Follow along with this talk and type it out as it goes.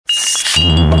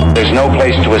There's no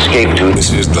place to escape to.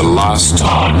 This is the last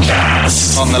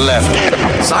podcast. On the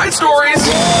left. Side stories.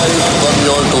 From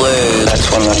your blade. That's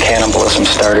when the cannibalism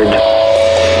started.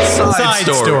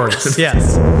 Side stories.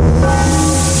 Yes.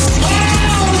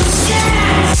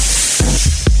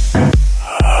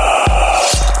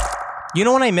 You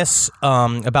know what I miss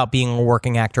about being a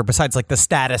working actor, besides like the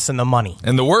status and the money?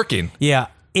 And the working. Yeah,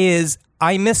 is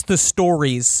I miss the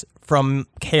stories from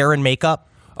hair and makeup.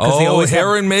 Oh,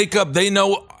 hair and makeup, they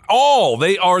know all.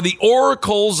 They are the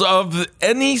oracles of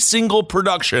any single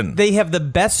production. They have the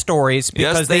best stories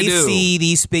because they see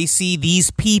these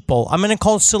people. I'm going to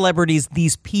call celebrities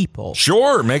these people.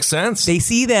 Sure, makes sense. They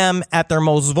see them at their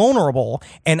most vulnerable.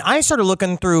 And I started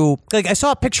looking through, like I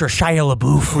saw a picture of Shia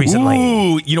LaBeouf recently.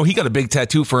 Ooh, you know, he got a big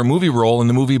tattoo for a movie role and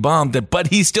the movie bombed, but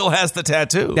he still has the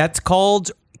tattoo. That's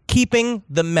called keeping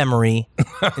the memory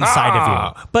inside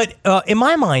of you. But in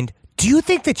my mind, do you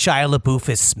think that Shia LaBeouf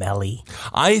is smelly?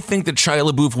 I think that Shia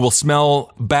LaBeouf will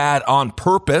smell bad on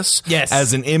purpose. Yes.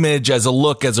 As an image, as a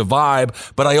look, as a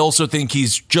vibe. But I also think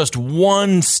he's just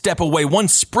one step away, one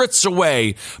spritz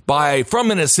away from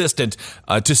an assistant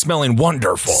to smelling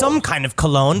wonderful. Some kind of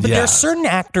cologne. But there are certain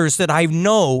actors that I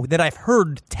know that I've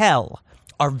heard tell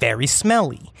are very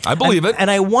smelly. I believe it.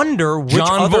 And I wonder which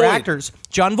other actors.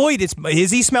 Jon Voight, is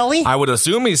he smelly? I would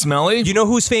assume he's smelly. You know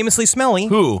who's famously smelly?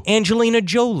 Who? Angelina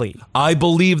Jolie. I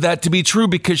believe that to be true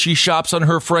because she shops on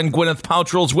her friend Gwyneth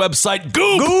Paltrow's website,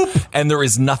 Goop! And there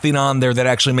is nothing on there that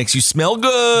actually makes you smell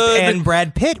good. And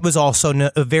Brad Pitt was also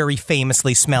very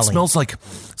famously smelly. It smells like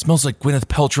Gwyneth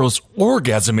Paltrow's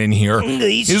orgasm in here.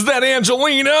 Is that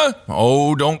Angelina?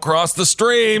 Oh, don't cross the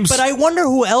streams. But I wonder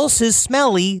who else is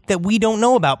smelly that we don't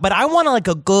know about. But I want like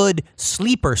a good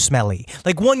sleeper smelly.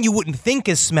 Like one you wouldn't think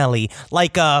is smelly.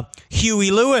 Like Huey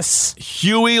Lewis.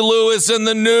 Huey Lewis in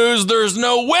the news. There's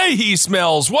no way he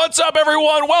smells. What's up,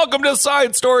 everyone? Welcome to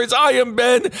Side Stories. I am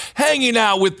Ben, hanging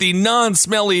out with the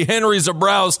non-smelly Henry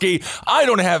Zabrowski. I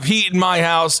don't have heat in my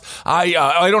house.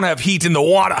 I don't have heat in the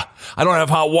water. I don't have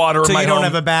hot water in my home. So you don't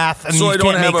have a bath, and so you I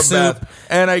don't can't have make a soup. bath,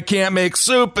 and I can't make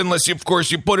soup unless, of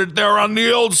course, you put it there on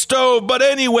the old stove. But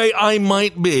anyway, I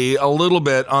might be a little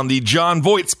bit on the Jon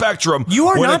Voight spectrum. You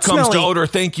are when not it comes smelly. to odor.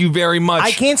 Thank you very much.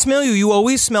 I can't smell you. You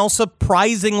always smell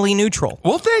surprisingly neutral.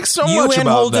 Well, thanks so You much and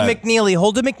about Holden that. McNeely.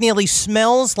 Holden McNeely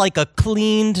smells like a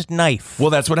cleaned knife. Well,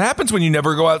 that's what happens when you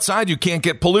never go outside. You can't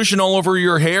get pollution all over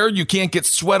your hair. You can't get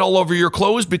sweat all over your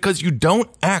clothes because you don't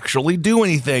actually do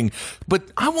anything. But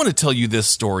I want to tell you this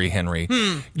story, Henry.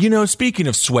 You know, speaking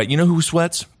of sweat, you know who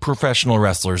sweats? Professional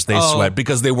wrestlers. They sweat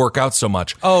because they work out so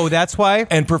much. Oh, that's why?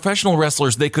 And professional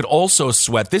wrestlers, they could also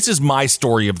sweat. This is my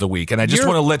story of the week, and I just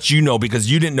want to let you know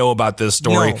because you didn't know about this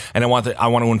story, and I want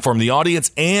to inform the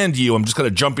audience and you. I'm just going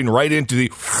to jumping right into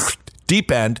the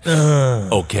deep end.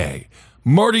 Okay.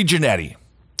 Marty Jannetty.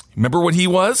 Remember what he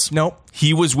was? Nope.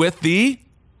 He was with the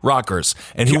Rockers.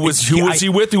 And who was he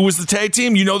with? Who was the tag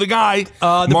team? You know the guy.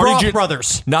 The Broth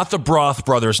Brothers. Not the Broth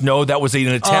Brothers. No, that was an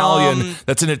Italian.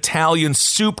 That's an Italian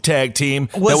soup tag team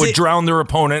that would drown their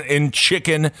opponent in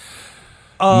chicken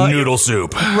noodle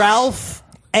soup. Ralph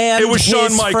and it was his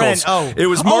Shawn Michaels. Friend. It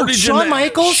was Marty Shawn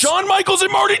Michaels? Shawn Michaels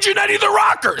and Marty Jannetty, the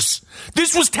Rockers.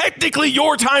 This was technically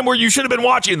your time where you should have been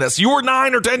watching this. You were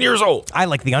 9 or 10 years old. I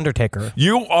like The Undertaker.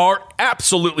 You are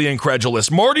absolutely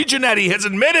incredulous. Marty Jannetty has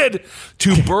admitted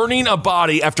to burning a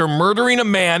body after murdering a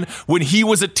man when he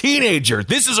was a teenager.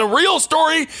 This is a real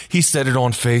story. He said it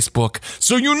on Facebook,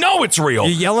 so you know it's real.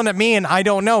 You're yelling at me and I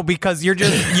don't know because you're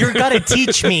gonna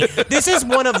teach me. This is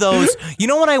one of those, you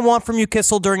know what I want from you,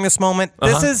 Kissel, during this moment?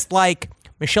 This is like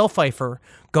Michelle Pfeiffer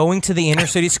going to the inner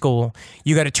city school.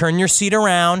 You got to turn your seat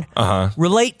around.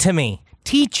 Relate to me.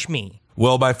 Teach me.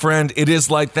 Well, my friend, it is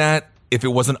like that if it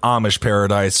wasn't Amish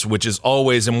Paradise, which is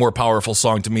always a more powerful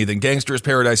song to me than Gangster's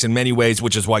Paradise in many ways,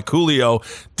 which is why Coolio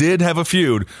did have a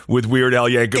feud with Weird Al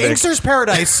Yankovic. Gangster's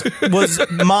Paradise was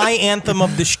my anthem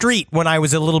of the street when I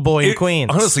was a little boy in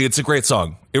Queens. Honestly, it's a great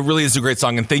song. It really is a great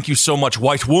song. And thank you so much,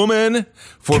 white woman,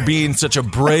 for being such a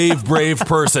brave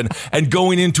person and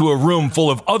going into a room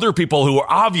full of other people who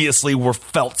obviously were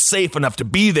felt safe enough to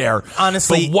be there.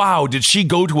 Honestly. But wow, did she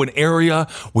go to an area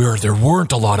where there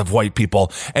weren't a lot of white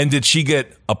people? And did she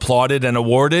get applauded and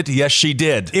awarded? Yes, she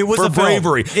did. It was for a film.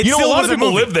 bravery. It you know, a still lot was of a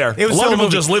people movie. live there. It was a lot still of people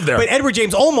movie. just live there. But Edward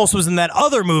James Olmos was in that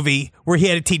other movie where he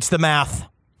had to teach the math.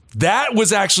 That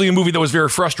was actually a movie that was very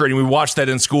frustrating. We watched that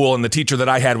in school, and the teacher that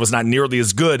I had was not nearly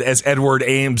as good as Edward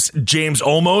James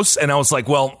Olmos. And I was like,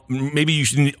 well, maybe you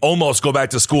should almost go back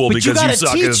to school because you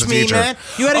suck as a teacher. Man.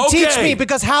 You got to teach me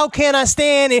because how can I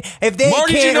stand if they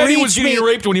Marty can't Jannetty reach was getting me?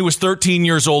 raped when he was 13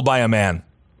 years old by a man.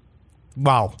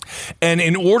 Wow. And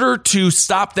in order to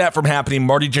stop that from happening,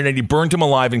 Marty Jannetty burned him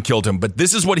alive and killed him. But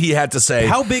this is what he had to say.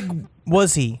 How big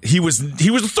was he? He was a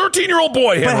 13-year-old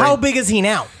boy, Henry. But how big is he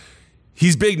now?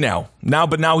 He's big now.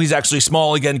 But now he's actually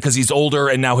small again because he's older,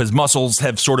 and now his muscles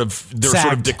have sort of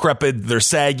decrepit. They're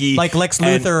saggy. Like Lex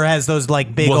Luthor has those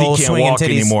like big old he can't swinging walk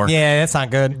titties anymore. Yeah, that's not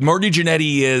good. Marty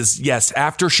Jannetty is, yes,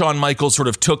 after Shawn Michaels sort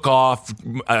of took off,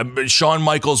 Shawn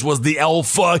Michaels was the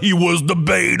alpha, he was the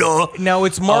beta. No,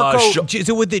 it's Marco, is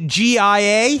it with the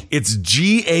G-I-A? It's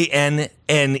G-A-N-N-E-E-T-Y.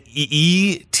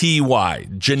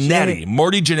 Jannetty.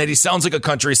 Marty Jannetty sounds like a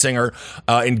country singer,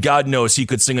 and God knows he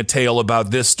could sing a tale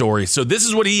about this story. So this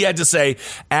is what he had to say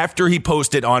after he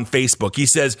posted on Facebook. He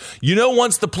says,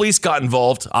 once the police got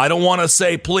involved, I don't want to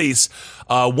say police,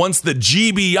 once the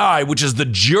GBI, which is the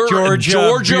Georgia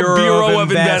Bureau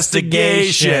of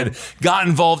Investigation, got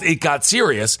involved, it got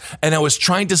serious, and I was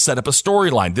trying to set up a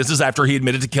storyline. This is after he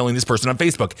admitted to killing this person on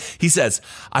Facebook. He says,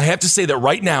 I have to say that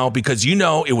right now, because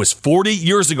it was 40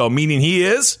 years ago, meaning he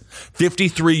is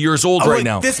 53 years old right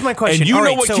now. This is my question.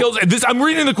 And what kills this? I'm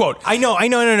reading the quote. I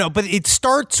know, but it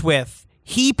starts with,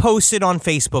 he posted on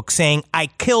Facebook saying, I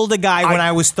killed a guy when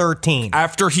I was 13.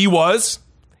 After he was?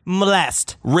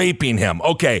 Raping him.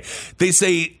 Okay. They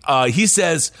say, he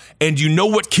says, and you know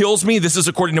what kills me? This is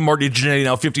according to Marty Jannetty,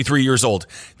 now 53 years old.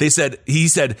 He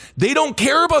said, they don't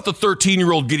care about the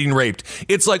 13-year-old getting raped.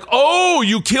 It's like, oh,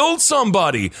 you killed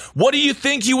somebody. What do you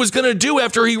think he was going to do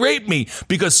after he raped me?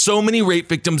 Because so many rape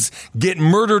victims get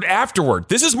murdered afterward.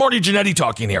 This is Marty Jannetty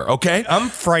talking here, okay? I'm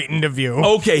frightened of you.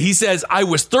 Okay. He says, I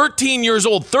was 13 years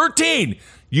old. 13.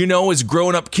 As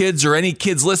grown-up kids or any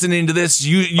kids listening to this,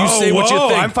 you say what you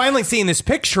think. I'm finally seeing this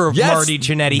picture of Marty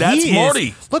Jannetty. That's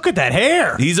Marty. Look at that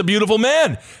hair. He's a beautiful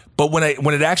man. But when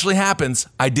it actually happens,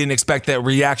 I didn't expect that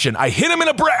reaction. I hit him with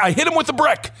a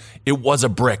brick. It was a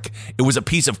brick. It was a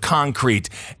piece of concrete.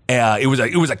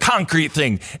 It was a concrete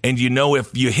thing. And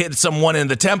if you hit someone in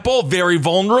the temple, very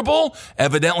vulnerable.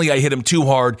 Evidently, I hit him too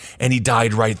hard, and he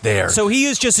died right there. So he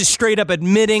is just straight up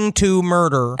admitting to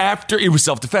murder. After it was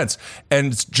self-defense.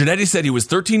 And Jannetty said he was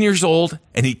 13 years old,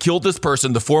 and he killed this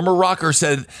person. The former rocker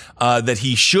said that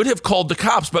he should have called the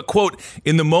cops, but, quote,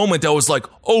 in the moment, I was like,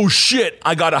 oh, shit,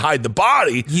 I got to hide the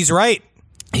body. He's right.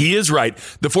 He is right.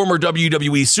 The former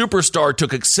WWE superstar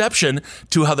took exception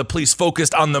to how the police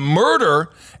focused on the murder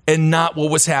and not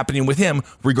what was happening with him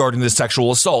regarding the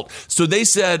sexual assault. So they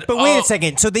said... But wait a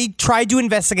second. So they tried to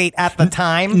investigate at the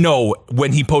time? No,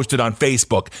 when he posted on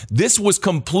Facebook. This was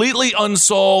completely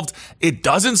unsolved. It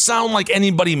doesn't sound like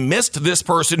anybody missed this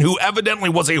person who evidently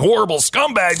was a horrible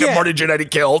scumbag that Marty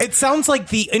Jannetty killed. It sounds like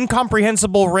the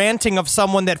incomprehensible ranting of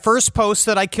someone that first posts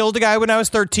that I killed a guy when I was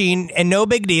 13 and no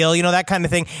big deal, that kind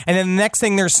of thing. And then the next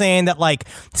thing they're saying that like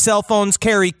cell phones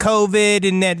carry COVID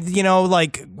and that,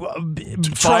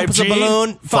 Trump's a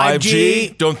balloon,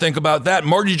 5G. Don't think about that.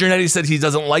 Marty Jannetty said he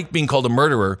doesn't like being called a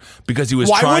murderer because he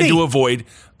was trying to avoid,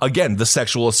 again, the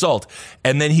sexual assault.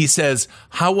 And then he says,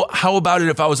 how about it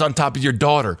if I was on top of your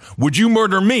daughter? Would you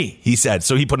murder me? He said.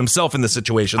 So he put himself in the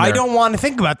situation there. I don't want to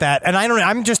think about that. And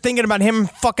I'm just thinking about him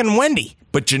fucking Wendy.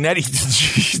 But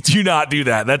Jannetty, do not do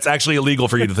that. That's actually illegal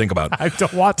for you to think about. I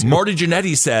don't want to. Marty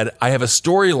Jannetty said, I have a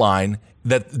storyline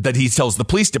that he tells the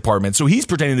police department. So he's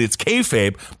pretending that it's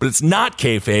kayfabe, but it's not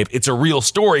kayfabe. It's a real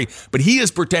story. But he is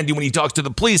pretending when he talks to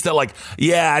the police that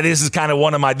this is kind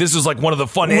of this is like one of the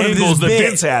fun angles that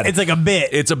Vince had. It's like a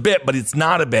bit. It's a bit, but it's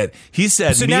not a bit. He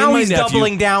said, so now he's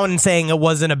doubling down and saying it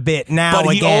wasn't a bit now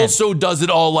but again. He also does it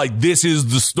all like this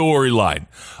is the storyline.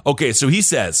 Okay, so he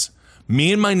says,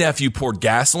 me and my nephew poured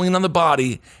gasoline on the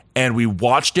body and we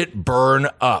watched it burn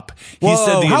up. He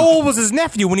said how old was his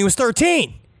nephew when he was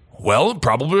 13? Well,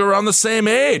 probably around the same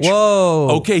age. Whoa.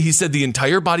 Okay, he said the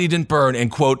entire body didn't burn and,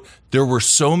 quote, there were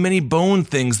so many bone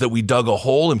things that we dug a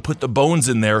hole and put the bones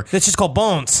in there. That's just called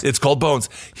bones. It's called bones.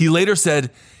 He later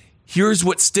said, here's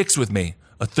what sticks with me.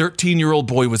 A 13-year-old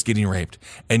boy was getting raped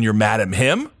and you're mad at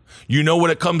him? You know what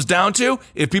it comes down to?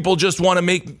 If people just want to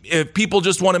make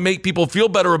people feel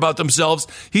better about themselves,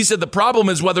 he said the problem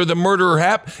is whether the murder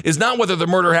is not whether the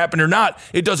murder happened or not.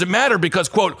 It doesn't matter because,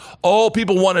 quote, all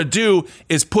people want to do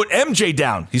is put MJ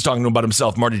down. He's talking about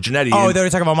himself, Marty Jannetty. Oh, they were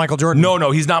talking about Michael Jordan.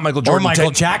 No, he's not Michael Jordan. Or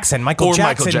Michael Jackson. Michael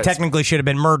Jackson technically should have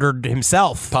been murdered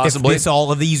himself. Possibly. If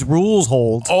all of these rules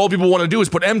hold. All people want to do is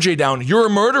put MJ down. You're a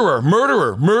murderer.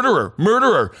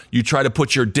 You try to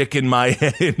put your dick in my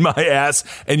ass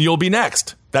and you'll be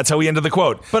next. That's how he ended the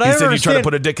quote. But he said you try to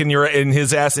put a dick in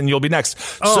his ass and you'll be next.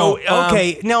 Oh,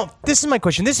 okay. Now, this is my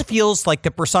question. This feels like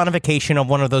the personification of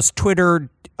one of those Twitter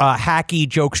hacky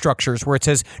joke structures where it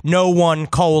says no one :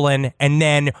 and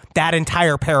then that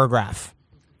entire paragraph.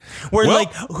 Where Well,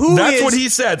 like, who that's is- what he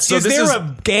said. So is this there is-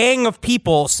 a gang of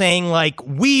people saying like,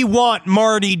 we want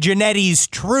Marty Jannetty's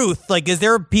truth? Like, is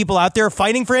there people out there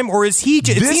fighting for him, or is he? It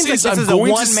seems like this I'm is a going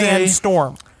to one-man say,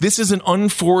 storm. This is an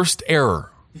unforced error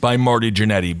by Marty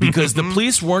Jannetty because the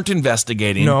police weren't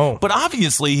investigating. No. But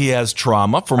obviously he has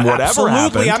trauma from whatever happened.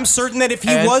 Absolutely. I'm certain that if he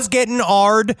And- was getting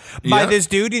arred by Yeah. this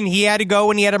dude and he had to go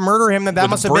and he had to murder him, that With a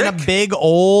must have been a brick. big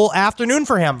old afternoon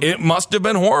for him. It must have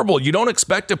been horrible. You don't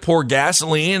expect to pour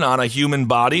gasoline on a human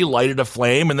body, light it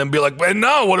aflame, and then be like, well,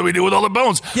 no, what do we do with all the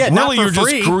bones? Yeah, really, not for you're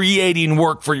free. just creating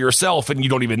work for yourself, and you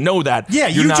don't even know that. Yeah,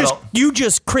 You're not you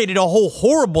just created a whole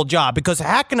horrible job because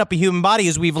hacking up a human body,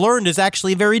 as we've learned, is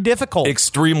actually very difficult.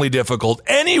 extremely difficult.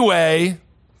 Anyway,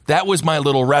 that was my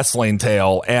little wrestling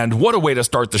tale, and what a way to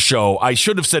start the show. I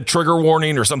should have said trigger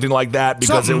warning or something like that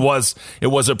because it was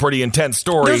a pretty intense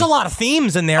story. There's a lot of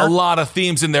themes in there. A lot of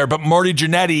themes in there, but Marty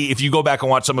Jannetty, if you go back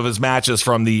and watch some of his matches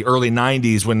from the early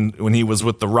 90s when he was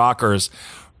with the Rockers,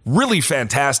 really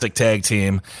fantastic tag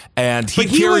team, and he But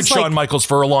he carried was Shawn like- Michaels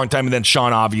for a long time, and then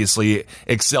Shawn obviously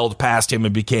excelled past him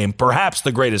and became perhaps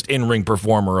the greatest in-ring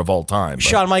performer of all time. But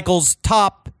Shawn Michaels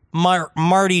top,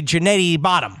 Marty Jannetty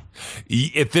bottom.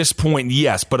 at this point,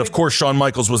 yes, but of course Shawn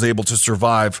Michaels was able to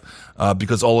survive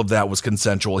because all of that was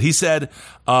consensual. He said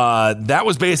that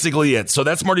was basically it. So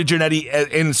that's Marty Jannetty,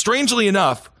 and strangely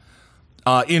enough,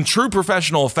 in true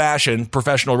professional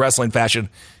wrestling fashion,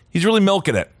 he's really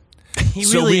milking it. He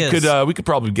So really we is. we could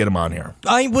probably get him on here.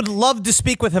 I would love to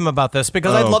speak with him about this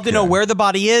because I'd love to know Okay. where the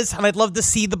body is, and I'd love to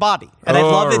see the body. And I'd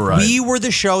love if All right. we were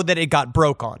the show that it got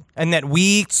broke on, and that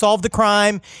we solved the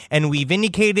crime, and we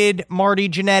vindicated Marty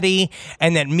Jannetty,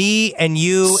 and that me and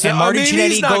you and Marty Jannetty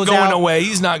he's not goes going out. away.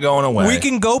 He's not going away. We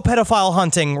can go pedophile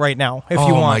hunting right now if you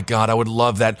Oh want. my God, I would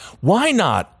love that. Why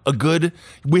not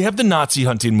we have the Nazi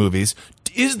hunting movies.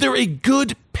 Is there a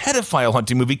good pedophile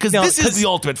hunting movie? Because No, this is 'cause the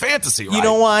ultimate fantasy, right? You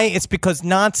know why? It's because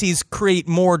Nazis create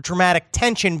more dramatic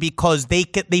tension because they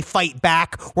fight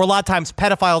back. Where a lot of times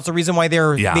pedophiles, the reason why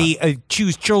they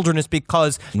choose children is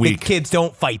because Weak. the kids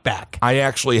don't fight back. I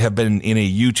actually have been in a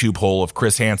YouTube hole of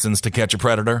Chris Hansen's To Catch a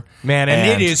Predator. Man, and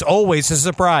it is always a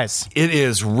surprise. It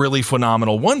is really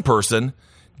phenomenal. One person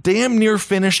damn near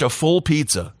finished a full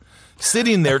pizza.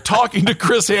 Sitting there talking to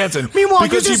Chris Hansen Meanwhile,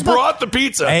 because you he just brought the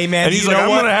pizza. Hey man, and he's you like, know I'm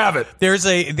what? going to have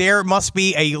it. There must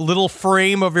be a little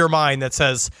frame of your mind that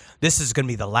says this is going to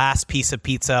be the last piece of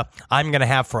pizza I'm going to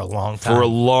have for a long time. For a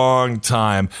long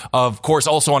time. Of course,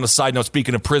 also on a side note,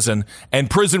 speaking of prison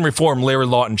and prison reform, Larry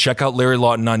Lawton. Check out Larry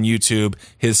Lawton on YouTube.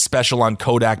 His special on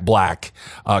Kodak Black.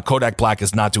 Kodak Black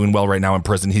is not doing well right now in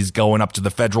prison. He's going up to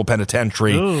the federal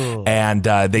penitentiary. Ooh. And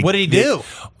What did he do?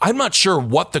 I'm not sure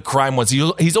what the crime was.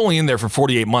 He's only in there for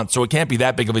 48 months, so it can't be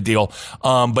that big of a deal.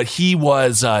 But he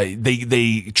was.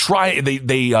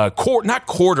 Not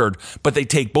quartered, but they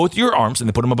take both your arms and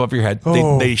they put them above your head.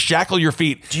 They shackle your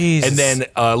feet. Jesus. And then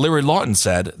Larry Lawton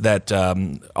said that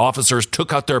officers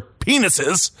took out their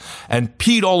penises and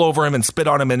peed all over him and spit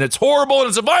on him, and it's horrible and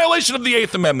it's a violation of the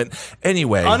 8th Amendment.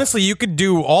 Anyway. Honestly, you could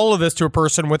do all of this to a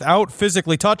person without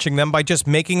physically touching them by just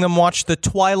making them watch the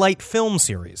Twilight film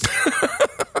series.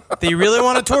 They really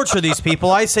want to torture these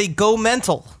people. I say go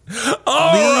mental.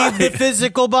 Leave the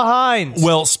physical behind.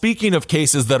 Well, speaking of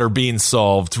cases that are being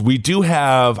solved, we do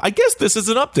have, I guess this is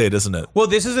an update, isn't it? Well,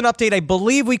 this is an update. I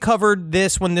believe we covered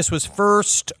this when this was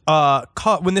first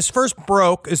when this first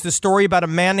broke. Is the story about a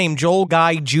man named Joel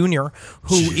Guy Jr.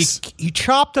 who he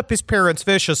chopped up his parents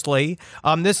viciously.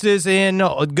 This is in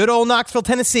good old Knoxville,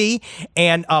 Tennessee,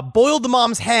 and boiled the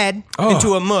mom's head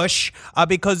into a mush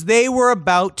because they were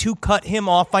about to cut him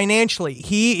off financially.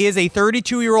 He is a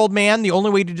 32-year-old man. The only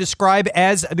way to describe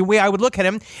as the way I would look at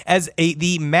him as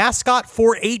the mascot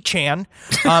for 8chan,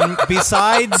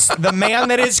 besides the man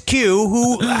that is Q,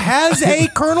 who has a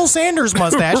Colonel Sanders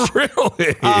mustache.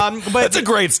 Really? But That's a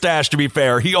great stash, to be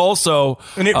fair. He also...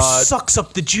 and it sucks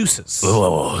up the juices.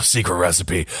 Oh, secret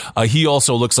recipe. He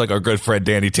also looks like our good friend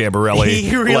Danny Tamborelli.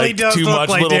 He really like does too look much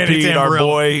like Little Danny Pete, our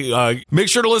Tamborelli. boy. Make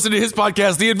sure to listen to his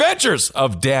podcast, The Adventures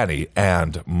of Danny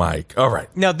and Mike. All right.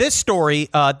 Now, this story,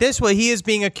 he is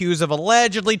being accused of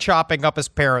allegedly chopping up his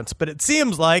parents, but it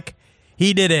seems like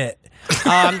he did it.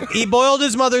 He boiled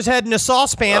his mother's head in a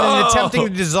saucepan and attempting to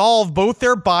dissolve both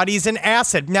their bodies in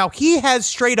acid. Now, he has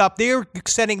straight up, they're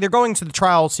going to the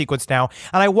trial sequence now,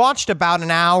 and I watched about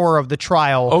an hour of the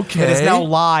trial. Okay. That is now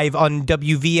live on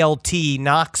WVLT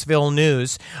Knoxville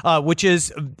News, which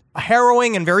is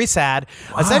harrowing and very sad.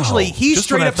 Essentially, he's Just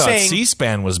straight when I up thought saying...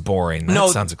 C-SPAN was boring. That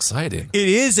sounds exciting. It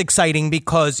is exciting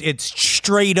because it's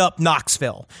straight up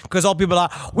Knoxville. Because all people are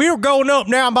like, we were going up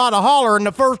down by the holler, and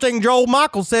the first thing Joel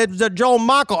Michael said was that Joe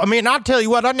Michael. I mean, I'll tell you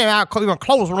what, I didn't have a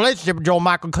close relationship with Joe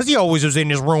Michael because he always was in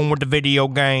his room with the video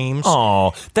games.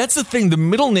 Oh, that's the thing. The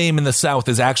middle name in the South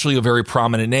is actually a very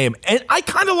prominent name. And I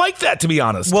kind of like that, to be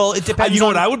honest. Well, it depends. You know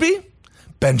what I would be?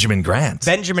 Benjamin Grant.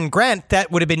 Benjamin Grant,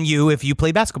 that would have been you if you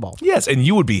played basketball. Yes, and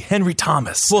you would be Henry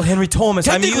Thomas. Well, Henry Thomas.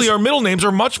 Technically, our middle names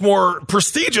are much more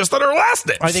prestigious than our last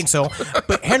names. I think so.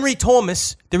 But Henry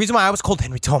Thomas, the reason why I was called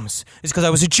Henry Thomas is because I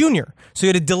was a junior. So you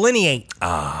had to delineate.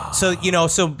 So,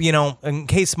 in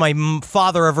case my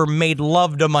father ever made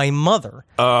love to my mother,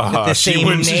 that the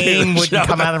same name wouldn't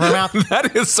come out of her mouth.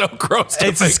 That is so gross to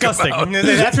It's think disgusting. about.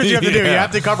 That's what you have to do. You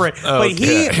have to cover it.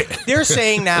 Okay. But they're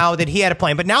saying now that he had a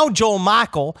plan. But now Joel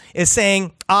Michael is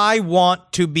saying, I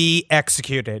want to be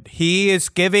executed. He is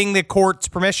giving the courts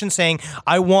permission, saying,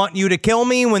 I want you to kill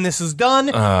me when this is done,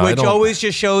 which always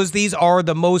just shows these are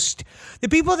the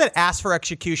people that ask for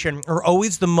execution are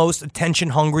always the most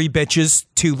attention-hungry bitches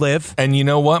to live. And you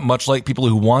know what? Much like people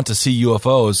who want to see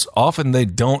UFOs, often they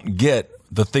don't get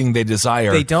the thing they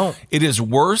desire. They don't. It is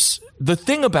worse. The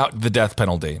thing about the death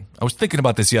penalty, I was thinking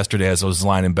about this yesterday as I was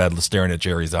lying in bed staring at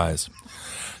Jerry's eyes.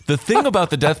 The thing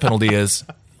about the death penalty is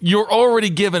you're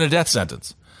already given a death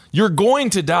sentence. You're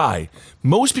going to die.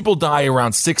 Most people die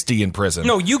around 60 in prison.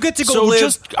 No, you get to go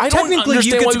live. I don't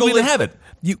understand why we even have it.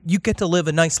 You get to live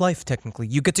a nice life, technically.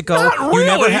 You get to go. Not really. You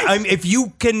never if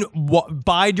you can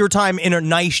bide your time in a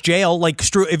nice jail, like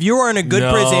if you are in a good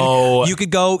prison, you could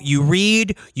go, you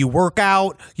read, you work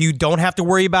out, you don't have to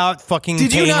worry about fucking paying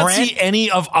rent. Did you not see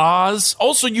any of Oz?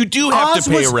 Also, you do have to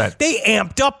pay rent. They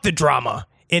amped up the drama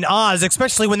in Oz,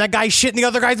 especially when that guy shit in the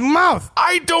other guy's mouth.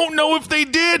 I don't know if they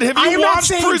did. Have you watched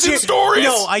Prison Stories?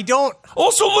 No, I don't.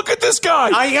 Also, look at this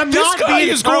guy. I am this not guy being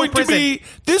is going to be.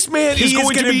 This man is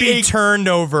going to be turned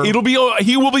over. He will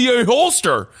be a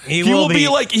holster. He will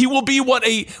be what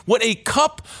a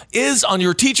cup is on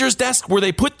your teacher's desk where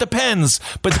they put the pens,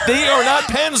 but they are not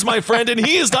pens, my friend, and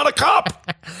he is not a cup.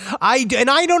 I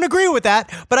don't agree with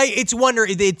that, but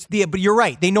but you're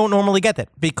right. They don't normally get that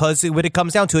because when it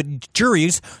comes down to it,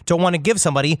 juries don't want to give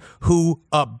somebody who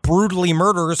brutally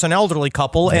murders an elderly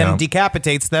couple and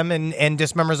decapitates them and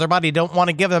dismembers their body. Don't want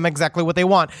to give them exactly what they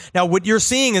want. Now, what you're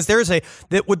seeing is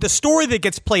with the story that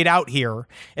gets played out here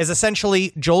is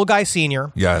essentially Joel Guy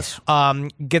Sr. Yes.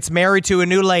 Gets married to a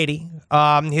new lady.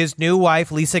 His new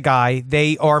wife, Lisa Guy.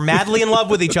 They are madly in love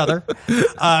with each other.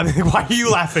 Why are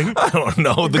you laughing? I don't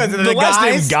know. The last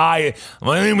name Guy.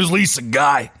 My name is Lisa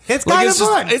Guy. It's kind of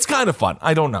fun. It's kind of fun.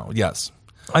 I don't know. Yes.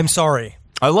 I'm sorry.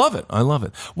 I love it.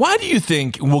 Why do you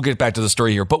think, we'll get back to the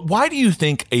story here, but why do you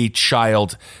think a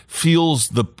child feels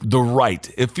the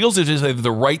right? It feels as if they have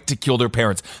the right to kill their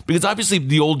parents. Because obviously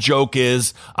the old joke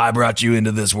is, I brought you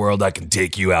into this world, I can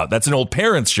take you out. That's an old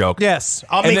parents joke. Yes.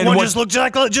 I'll make one just look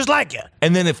just like you.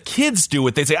 And then if kids do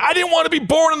it, they say, I didn't want to be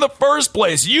born in the first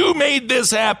place. You made this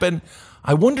happen.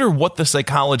 I wonder what the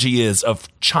psychology is of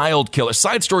child killers.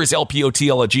 Side stories,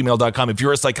 lpotl@gmail.com. If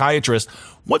you're a psychiatrist,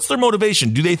 what's their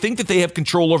motivation? Do they think that they have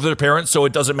control over their parents so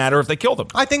it doesn't matter if they kill them?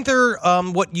 I think they're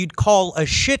what you'd call a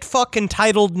shit fuck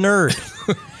entitled nerd.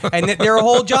 And that their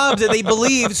whole job that they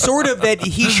believe sort of that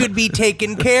he should be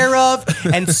taken care of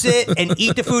and sit and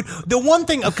eat the food. The one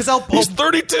thing, because he's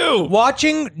 32.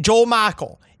 Watching Joel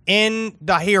Michael in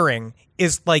the hearing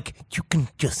is like, you can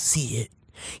just see it.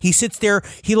 He sits there,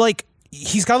 he's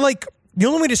got the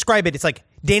only way to describe it, it's like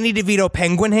Danny DeVito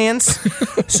penguin hands.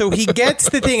 So he gets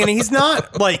the thing, and he's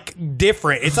not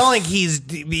different. It's not like he's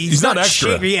not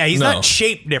extra. He's not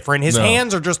shaped different. His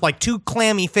hands are just like two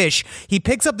clammy fish. He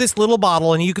picks up this little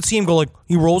bottle, and you can see him go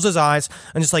he rolls his eyes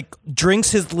and just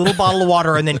drinks his little bottle of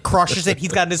water and then crushes it.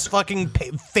 He's got this fucking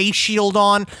face shield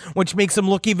on, which makes him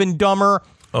look even dumber.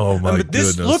 Oh my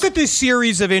goodness. Look at this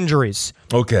series of injuries.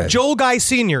 Okay. Joel Guy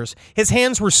Sr.'s. His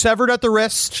hands were severed at the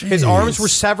wrist. Jeez. His arms were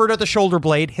severed at the shoulder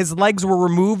blade. His legs were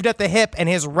removed at the hip, and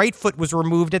his right foot was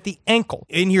removed at the ankle.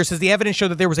 In here says the evidence showed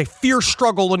that there was a fierce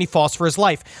struggle when he fought for his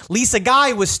life. Lisa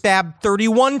Guy was stabbed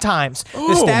 31 times.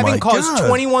 The stabbing caused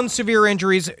 21 severe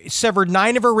injuries, severed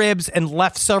 9 of her ribs, and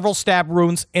left several stab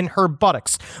wounds in her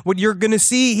buttocks. What you're going to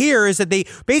see here is that they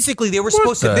were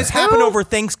supposed to. This happened over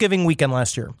Thanksgiving weekend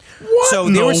last year.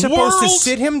 They were supposed to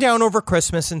sit him down over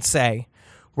Christmas and say,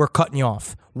 we're cutting you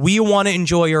off. We want to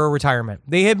enjoy your retirement.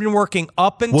 They had been working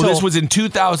up until... Well, this was in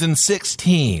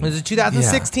 2016. It was in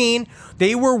 2016. Yeah.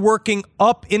 They were working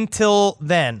up until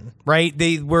then, right?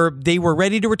 They were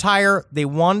ready to retire. They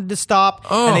wanted to stop.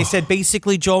 Oh. And they said,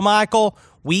 basically, Joe Michael,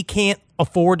 we can't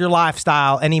afford your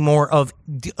lifestyle anymore of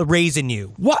raising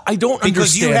you. What? I don't understand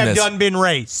because you have this. done been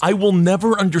raised. I will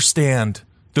never understand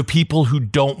The people who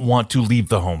don't want to leave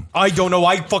the home. I don't know.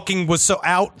 I fucking was so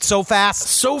out so fast.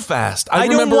 So fast. I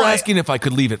remember asking if I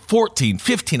could leave at 14,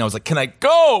 15. I was like, can I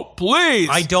go, please?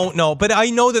 I don't know. But I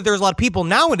know that there's a lot of people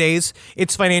nowadays,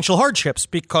 it's financial hardships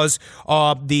because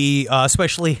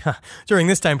especially during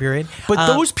this time period. But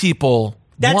those people...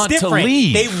 That's want different. To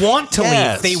leave. They want to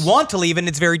Yes. leave. They want to leave, and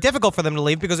it's very difficult for them to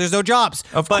leave because there's no jobs.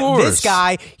 Of but course. this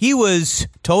guy, he was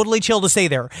totally chill to stay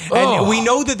there. And we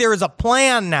know that there is a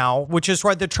plan now, which is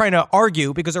what they're trying to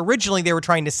argue, because originally they were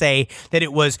trying to say that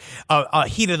it was a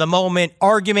heat of the moment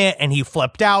argument, and he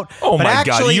flipped out. Oh but my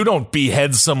God, you don't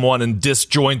behead someone and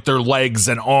disjoint their legs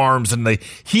and arms and the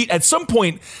heat. At some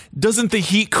point, doesn't the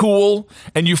heat cool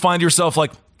and you find yourself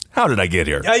like, how did I get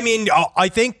here? I mean, I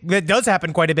think that does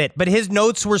happen quite a bit. But his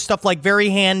notes were stuff like very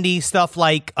handy stuff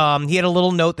like he had a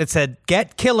little note that said,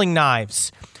 get killing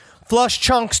knives, flush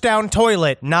chunks down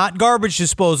toilet, not garbage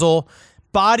disposal,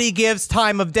 body gives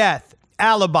time of death,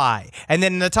 alibi. And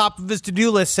then the top of his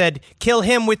to-do list said, kill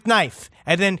him with knife,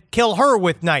 and then kill her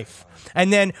with knife.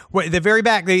 And then at the very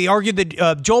back, they argued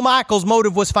that Joe Michael's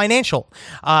motive was financial.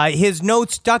 His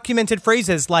notes documented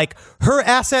phrases like her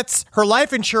assets, her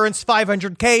life insurance,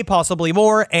 $500K, possibly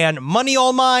more, and money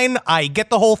all mine. I get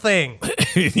the whole thing.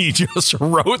 He just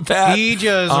wrote that. He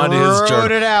just on his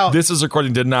wrote it out. This is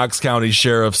according to Knox County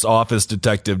Sheriff's Office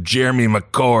Detective Jeremy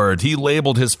McCord. He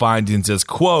labeled his findings as,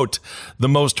 quote, the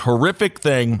most horrific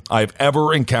thing I've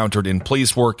ever encountered in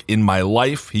police work in my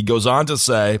life. He goes on to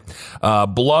say,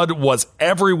 blood was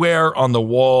everywhere on the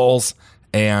walls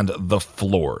and the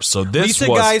floor. So this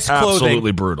was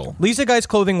absolutely brutal. Lisa Guy's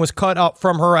clothing was cut up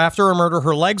from her after her murder.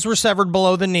 Her legs were severed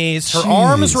below the knees. Her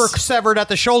arms were severed at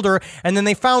the shoulder. And then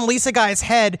they found Lisa Guy's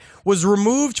head was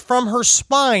removed from her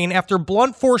spine after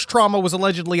blunt force trauma was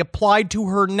allegedly applied to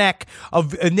her neck.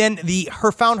 And then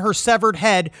her severed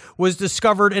head was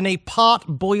discovered in a pot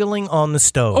boiling on the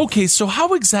stove. Okay, so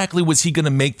how exactly was he going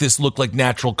to make this look like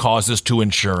natural causes to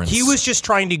insurance? He was just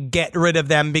trying to get rid of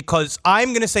them because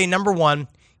I'm going to say, number one,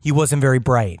 he wasn't very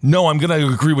bright. No, I'm going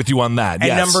to agree with you on that. And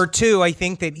yes. number two, I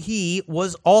think that he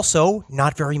was also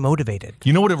not very motivated.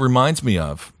 You know what it reminds me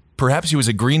of? Perhaps he was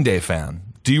a Green Day fan.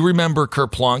 Do you remember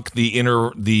Kerplunk,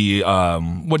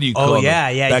 what do you call it?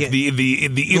 Yeah. Back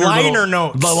the liner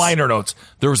notes. The liner notes.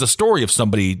 There was a story of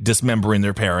somebody dismembering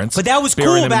their parents. But that was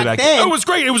burying cool them in the back then. It was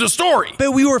great. It was a story.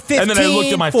 But we were 15, and then I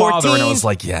looked at my 14. father and I was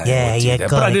like, yeah,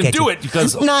 but I didn't do it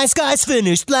because... Nice guys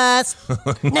finished last.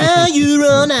 Now you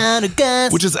run out of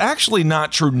gas. Which is actually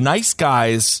not true. Nice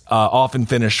guys often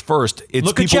finish first. It's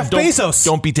Look at people Jeff Bezos.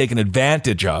 Don't be taken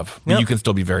advantage of. But Yep. you can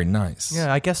still be very nice.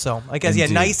 Yeah, I guess so. Indeed.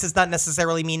 Nice does not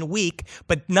necessarily mean weak,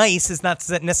 but nice is not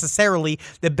necessarily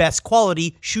the best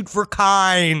quality. Shoot for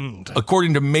kind.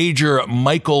 According to Major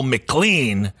Michael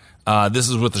McLean, this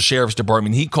is with the Sheriff's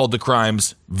Department, he called the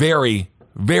crimes very,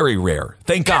 very rare.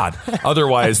 Thank God.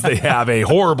 Otherwise, they have a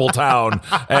horrible town,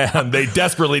 and they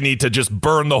desperately need to just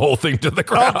burn the whole thing to the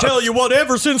ground. I'll tell you what,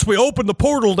 ever since we opened the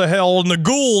portal to hell and the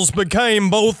ghouls became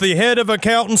both the head of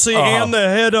accountancy and the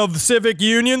head of civic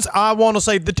unions, I want to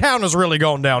say the town has really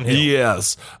gone downhill.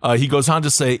 Yes. He goes on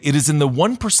to say, it is in the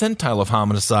 1 percentile of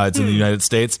homicides in the United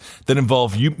States that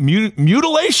involve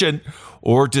mutilation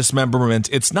or dismemberment.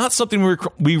 It's not something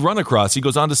we run across. He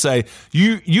goes on to say,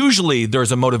 usually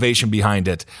there's a motivation behind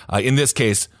it. In this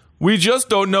case, we just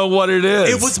don't know what it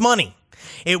is. It was money.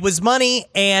 It was money,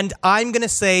 and I'm going to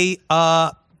say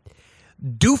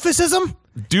doofusism?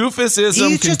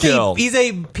 Doofusism can kill. He's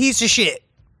a piece of shit.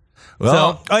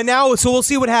 Well, So we'll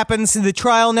see what happens. The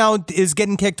trial now is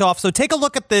getting kicked off. So take a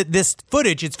look at this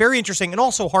footage. It's very interesting and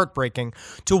also heartbreaking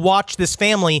to watch this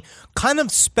family kind of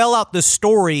spell out the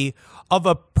story of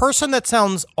a person that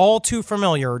sounds all too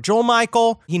familiar. Joel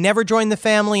Michael, he never joined the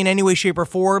family in any way, shape, or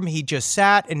form. He just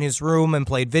sat in his room and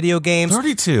played video games.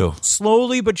 32.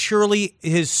 Slowly but surely,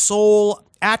 his soul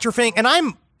atrophying. And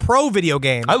I'm pro video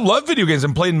game. I love video games.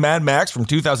 I'm playing Mad Max from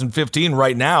 2015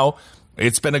 right now.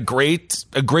 It's been a great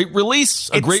release,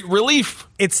 a great relief.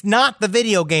 It's not the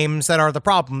video games that are the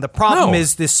problem. The problem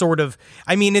is this sort of,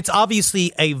 it's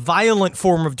obviously a violent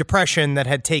form of depression that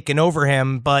had taken over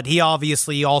him, but he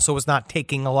obviously also was not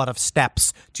taking a lot of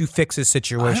steps to fix his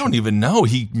situation. I don't even know.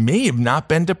 He may have not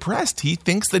been depressed. He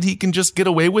thinks that he can just get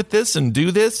away with this and do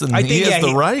this, and he has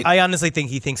the right. I honestly think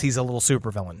he thinks he's a little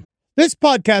supervillain. This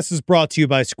podcast is brought to you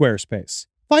by Squarespace.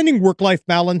 Finding work-life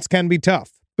balance can be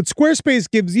tough, but Squarespace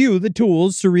gives you the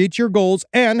tools to reach your goals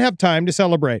and have time to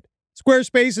celebrate.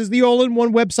 Squarespace is the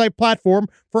all-in-one website platform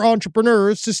for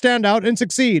entrepreneurs to stand out and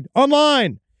succeed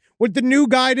online. With the new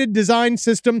guided design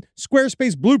system,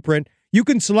 Squarespace Blueprint, You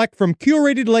can select from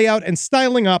curated layout and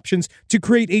styling options to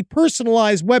create a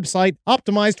personalized website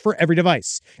optimized for every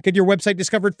device. Get your website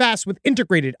discovered fast with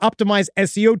integrated, optimized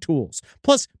SEO tools.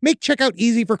 Plus, make checkout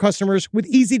easy for customers with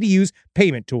easy-to-use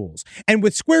payment tools. And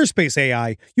with Squarespace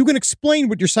AI, you can explain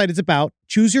what your site is about,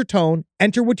 choose your tone,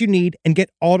 enter what you need, and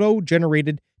get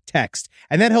auto-generated text.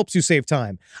 And that helps you save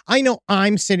time. I know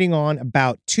I'm sitting on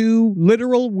about 2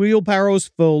 literal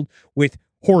wheelbarrows filled with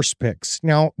horse pics.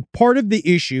 Now, part of the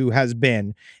issue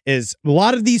is a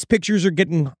lot of these pictures are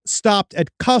getting stopped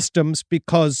at customs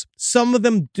because some of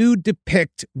them do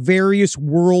depict various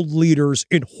world leaders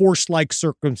in horse-like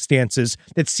circumstances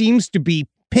that seems to be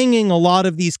pinging a lot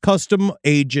of these custom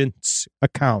agents'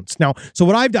 accounts. Now, so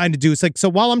what I've done to do is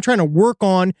while I'm trying to work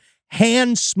on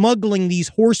hand smuggling these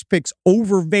horse pics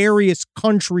over various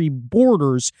country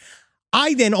borders,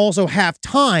 I then also have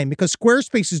time, because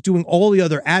Squarespace is doing all the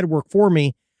other ad work for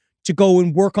me, to go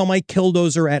and work on my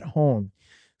Killdozer at home.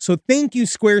 So thank you,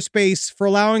 Squarespace, for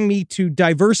allowing me to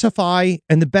diversify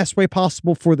in the best way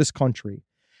possible for this country.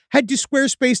 Head to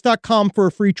squarespace.com for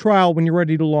a free trial when you're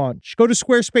ready to launch. Go to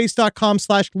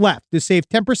squarespace.com/left to save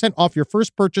 10% off your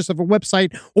first purchase of a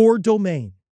website or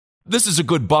domain. This is a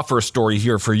good buffer story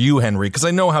here for you, Henry, because I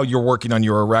know how you're working on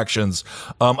your erections.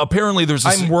 Apparently, there's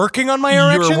I'm working on my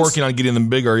erections? You're working on getting them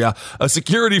bigger, yeah. A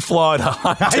security flaw at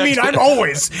I mean, I'm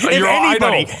always.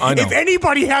 If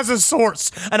anybody has a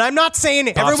source, and I'm not saying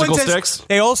it. Everyone says, sticks?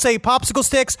 They all say popsicle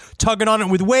sticks, tugging on it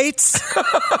with weights.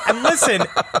 And listen,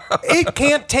 it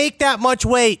can't take that much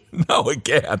weight. No, it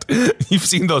can't. You've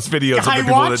seen those videos of the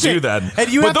people that do that.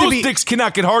 And but those sticks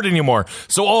cannot get hard anymore.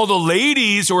 So all the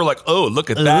ladies who are like, oh,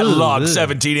 look at that long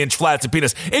 17-inch flats of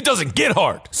penis. It doesn't get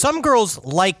hard. Some girls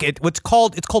like it. It's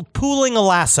called pulling a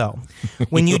lasso.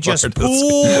 When you just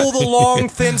pull the long,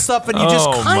 thin stuff and you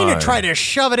just kind of try to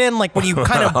shove it in, like when you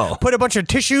kind of put a bunch of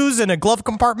tissues in a glove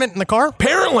compartment in the car.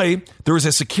 Apparently, there was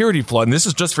a security flaw, and this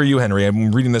is just for you, Henry.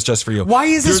 I'm reading this just for you. Why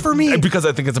is this for me? Because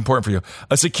I think it's important for you.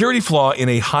 A security flaw in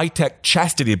a high-tech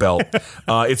chastity belt.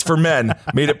 It's for men.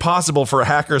 Made it possible for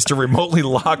hackers to remotely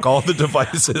lock all the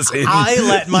devices. I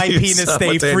let my penis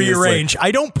stay free range.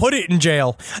 I don't put it in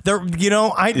jail.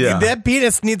 That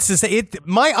penis needs to stay.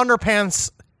 My underpants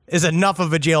is enough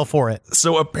of a jail for it.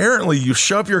 So apparently you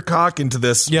shove your cock into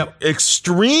this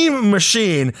extreme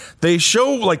machine. They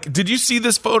show, did you see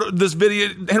this video?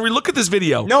 Henry, look at this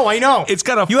video. No, I know. It's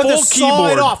got a full keyboard. You have to saw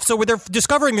it off. So they're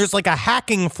discovering there's a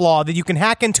hacking flaw that you can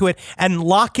hack into it and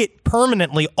lock it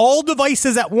permanently, all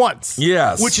devices at once.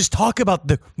 Yes. Which is talk about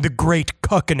the great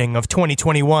cuckening of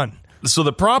 2021. So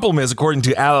the problem is, according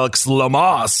to Alex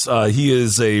Lamas, he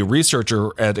is a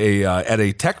researcher at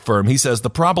a tech firm. He says the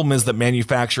problem is that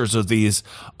manufacturers of these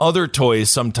other toys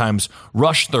sometimes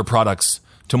rush their products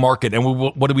to market. And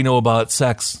what do we know about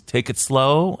sex? Take it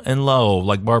slow and low,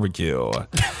 like barbecue.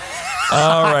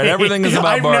 All right, everything is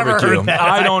about barbecue.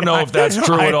 I don't know if that's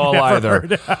true at all either.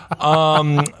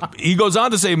 He goes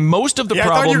on to say most of the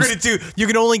problems. I thought you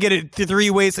can only get it 3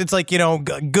 ways. It's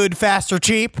good, fast, or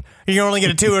cheap. You can only get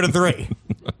it 2 out of 3.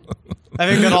 I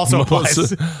think that also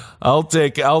applies. I'll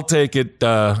take it.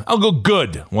 I'll go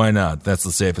good. Why not? That's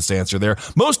the safest answer there.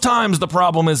 Most times the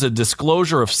problem is a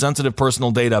disclosure of sensitive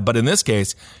personal data, but in this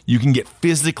case, you can get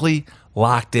physically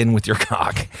locked in with your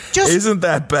cock. Isn't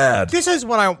that bad? This is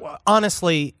what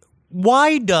honestly,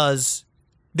 why does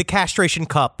the castration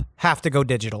cup have to go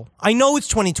digital? I know it's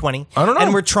 2020. I don't know.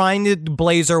 And we're trying to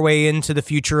blaze our way into the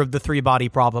future of the 3-body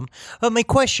problem. But my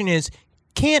question is,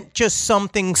 can't just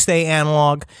something stay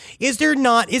analog? Is it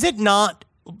not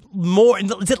more?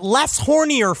 Is it less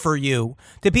hornier for you?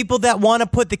 The people that want to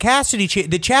put the chastity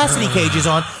cages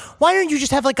on, why don't you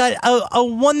just have a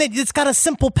one that's got a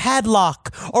simple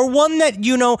padlock, or one that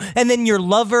and then your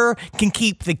lover can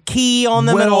keep the key on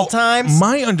them at all times?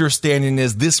 My understanding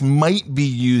is this might be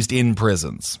used in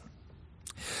prisons.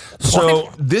 So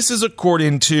this is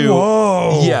according to.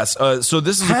 Whoa. Yes. So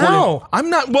this is How? according. I'm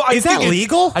not. Well, is that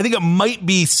legal? I think it might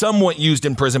be somewhat used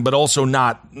in prison, but also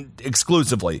not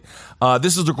exclusively.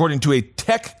 This is according to a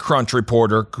TechCrunch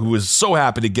reporter who was so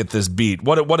happy to get this beat.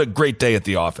 What a great day at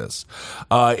the office.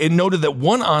 It noted that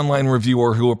one online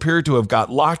reviewer who appeared to have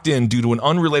got locked in due to an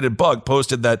unrelated bug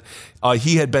posted that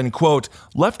he had been, quote,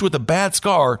 left with a bad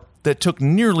scar that took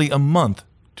nearly a month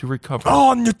to recover. Oh,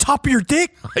 on the top of your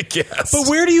dick? I guess. But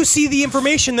where do you see the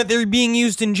information that they're being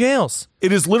used in jails?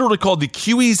 It is literally called the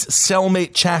Kiwi's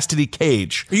Cellmate Chastity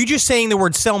Cage. Are you just saying the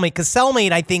word cellmate? Because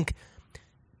cellmate, I think,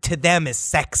 to them is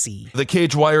sexy. The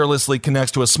cage wirelessly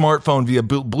connects to a smartphone via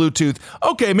Bluetooth.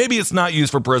 Okay, maybe it's not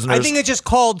used for prisoners. I think it's just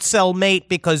called cellmate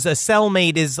because a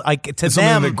cellmate is it's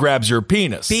something that grabs your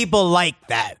penis. People like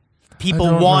that.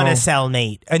 people want a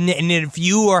cellmate. And if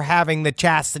you are having the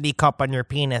chastity cup on your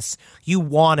penis, you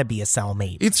want to be a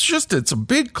cellmate. It's a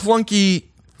big clunky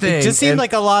thing. It just seemed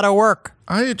like a lot of work.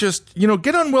 I just,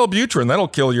 get on Wellbutrin. That'll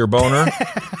kill your boner.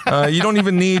 You don't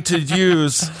even need to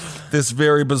use this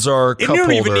very bizarre cup holder. You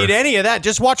don't even need any of that.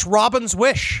 Just watch Robin's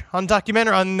Wish on the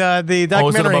documentary. Oh,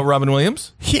 is that about Robin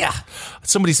Williams? Yeah.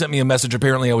 Somebody sent me a message.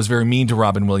 Apparently, I was very mean to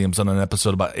Robin Williams on an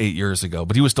episode about 8 years ago,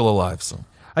 but he was still alive. So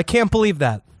I can't believe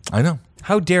that. I know.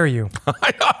 How dare you?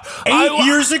 8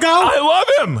 years ago?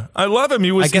 I love him.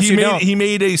 He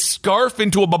made a scarf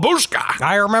into a babushka.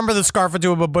 I remember the scarf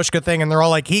into a babushka thing, and they're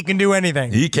all like, he can do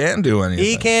anything. He can do anything.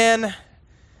 He can.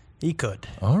 He could.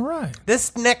 All right.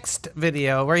 This next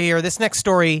video right here, this next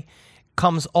story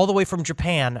comes all the way from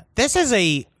Japan. This is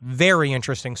a very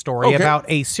interesting story about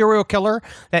a serial killer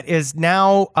that is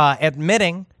now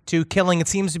admitting to killing, it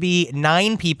seems to be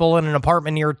 9 people in an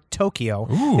apartment near Tokyo.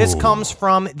 Ooh. This comes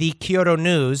from the Kyoto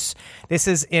News. This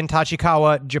is in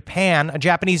Tachikawa, Japan. A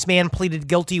Japanese man pleaded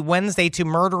guilty Wednesday to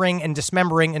murdering and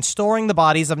dismembering and storing the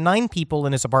bodies of 9 people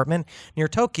in his apartment near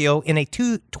Tokyo in a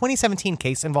 2017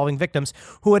 case involving victims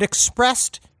who had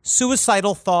expressed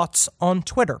suicidal thoughts on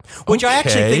Twitter, which I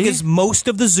actually think is most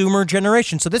of the Zoomer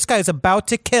generation. So this guy is about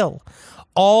to kill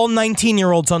all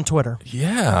 19-year-olds on Twitter.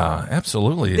 Yeah,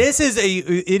 absolutely.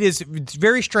 It's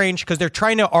very strange because they're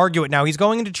trying to argue it now. He's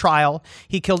going into trial.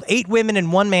 He killed 8 women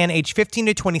and 1 man aged 15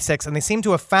 to 26, and they seem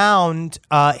to have found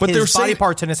his body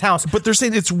parts in his house. But they're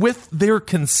saying it's with their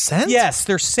consent? Yes,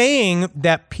 they're saying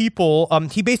that people,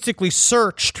 he basically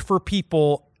searched for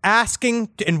people asking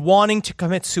and wanting to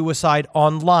commit suicide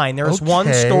online. There's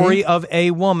one story of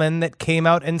a woman that came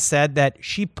out and said that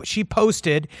she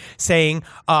posted saying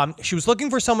she was looking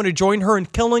for someone to join her in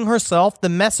killing herself. The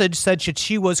message said that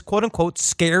she was, quote unquote,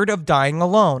 scared of dying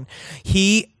alone.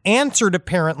 He answered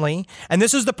apparently, and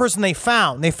this is the person they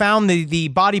found. They found the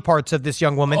body parts of this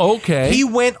young woman. Okay. He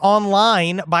went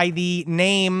online by the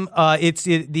name,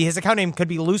 his account name could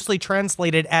be loosely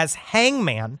translated as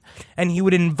Hangman, and he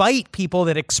would invite people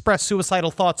that express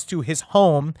suicidal thoughts to his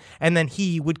home, and then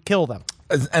he would kill them.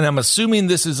 And I'm assuming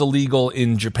this is illegal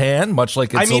in Japan, much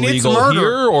like it's illegal it's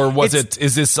here, or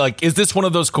is this one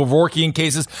of those Kevorkian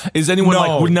cases? Is anyone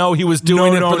who know he was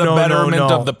doing it for the betterment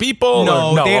of the people?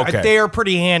 They are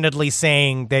pretty handedly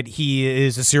saying that he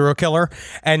is a serial killer,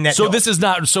 and that this is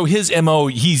not. So his MO,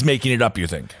 he's making it up. You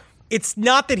think? It's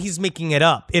not that he's making it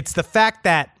up. It's the fact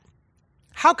that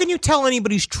how can you tell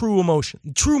anybody's true emotion,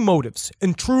 true motives,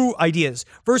 and true ideas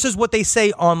versus what they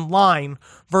say online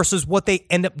versus what they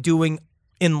end up doing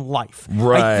in life.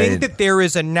 Right. I think that there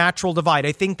is a natural divide.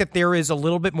 I think that there is a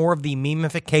little bit more of the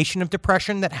memification of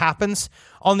depression that happens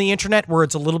on the internet, where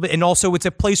it's a little bit, and also it's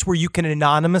a place where you can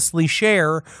anonymously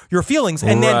share your feelings.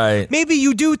 And then maybe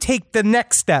you do take the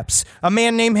next steps. A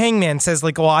man named Hangman says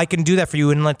like, "Oh, I can do that for you,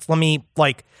 and let's meet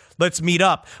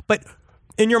up." But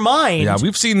in your mind, yeah,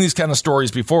 we've seen these kind of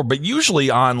stories before, but usually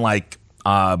on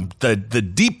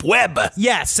the deep web.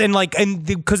 Yes, and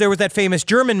because there was that famous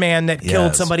German man that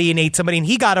killed somebody and ate somebody, and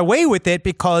he got away with it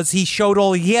because he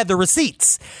had the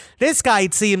receipts. This guy,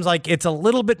 it seems like it's a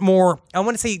little bit more, I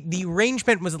want to say the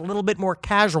arrangement was a little bit more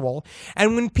casual.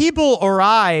 And when people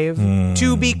arrive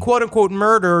to be quote unquote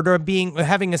murdered or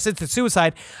having assisted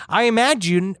suicide, I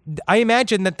imagine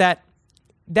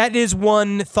that is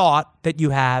one thought that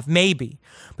you have, maybe.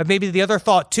 But maybe the other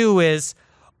thought too is,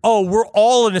 oh, we're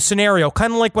all in a scenario,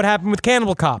 kind of like what happened with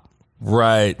Cannibal Cop.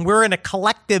 Right. We're in a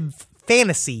collective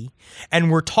fantasy,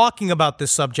 and we're talking about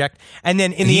this subject, and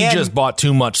then in the end... He just bought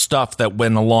too much stuff that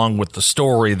went along with the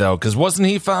story, though, because wasn't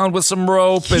he found with some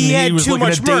rope, and he was looking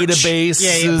at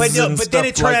databases but then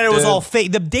it turned out it was all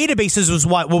fake. The databases was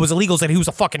what was illegal, is that he was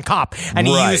a fucking cop, and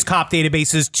he used cop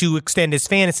databases to extend his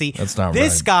fantasy. That's not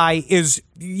This guy is...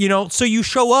 so you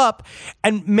show up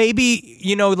and maybe,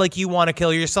 like you want to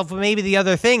kill yourself, but maybe the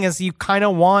other thing is you kind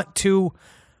of want to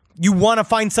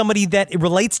find somebody that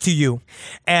relates to you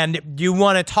and you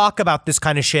want to talk about this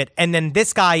kind of shit. And then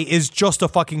this guy is just a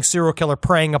fucking serial killer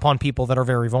preying upon people that are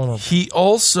very vulnerable. He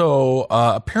also,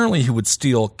 apparently he would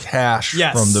steal cash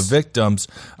from the victims.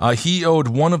 He owed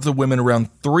one of the women around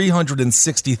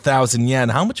 360,000 yen.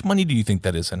 How much money do you think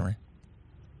that is, Henry?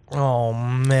 Oh,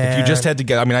 man. If you just had to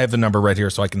get, I have the number right here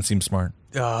so I can seem smart.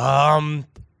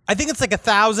 I think it's like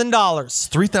 $1,000.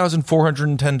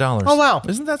 $3,410. Oh, wow.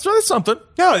 Isn't that something?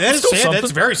 No,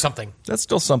 that's very something. That's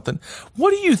still something.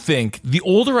 What do you think? The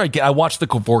older I get, I watched the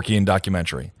Kevorkian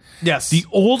documentary. Yes. The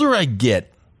older I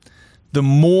get, the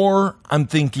more I'm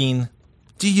thinking,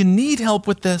 do you need help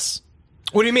with this?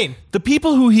 What do you mean? The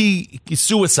people who he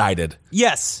suicided.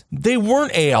 Yes. They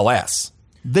weren't ALS.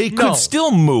 They could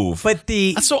still move. But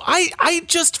so I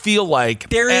just feel like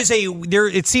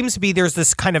it seems to be there's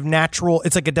this kind of natural,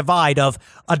 it's like a divide of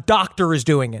a doctor is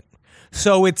doing it.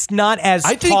 So it's not as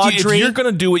I think if you're going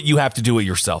to do it, you have to do it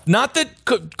yourself. Not that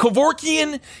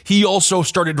Kevorkian, he also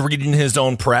started reading his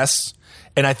own press.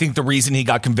 And I think the reason he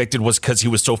got convicted was because he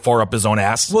was so far up his own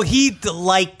ass. Well, he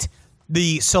liked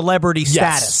the celebrity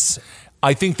status.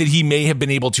 I think that he may have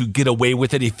been able to get away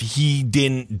with it if he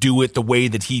didn't do it the way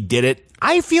that he did it.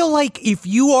 I feel like if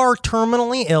you are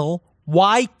terminally ill,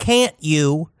 why can't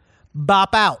you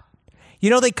bop out? You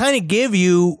know, they kind of give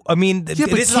you, I mean, this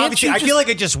is obviously, I feel like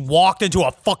I just walked into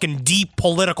a fucking deep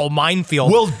political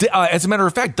minefield. Well, as a matter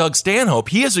of fact, Doug Stanhope,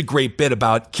 he has a great bit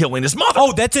about killing his mother.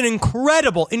 Oh, that's an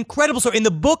incredible story. And the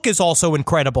book is also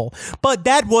incredible. But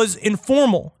that was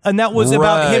informal. And that was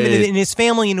about him and his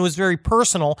family, and it was very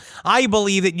personal. I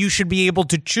believe that you should be able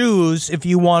to choose if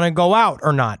you want to go out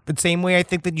or not. But same way I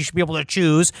think that you should be able to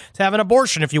choose to have an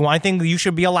abortion if you want. I think that you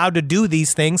should be allowed to do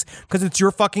these things because it's your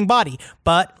fucking body.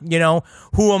 But, you know,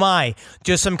 who am I?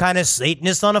 Just some kind of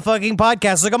Satanist on a fucking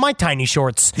podcast. Look at my tiny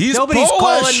shorts. Nobody's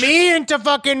calling me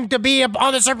to be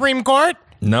on the Supreme Court.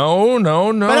 No.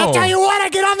 But I'll tell you what, I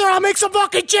get on there, I'll make some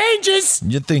fucking changes.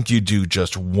 You think you do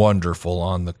just wonderful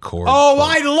on the court. Oh,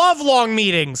 I love long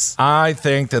meetings. I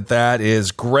think that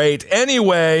is great.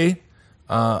 Anyway,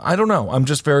 I don't know. I'm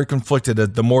just very conflicted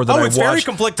the more that I watch. It's very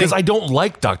conflicting. Because I don't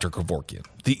like Dr. Kevorkian.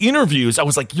 The interviews, I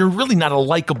was like, you're really not a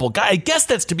likable guy. I guess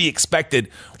that's to be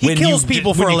expected when he kills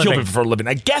people for a living.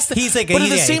 I guess that, he's like, but at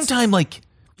the same time, like,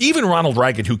 even Ronald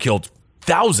Reagan, who killed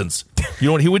thousands, you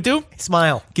know what he would do?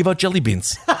 Smile. Give out jelly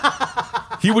beans.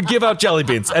 He would give out jelly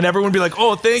beans, and everyone would be like,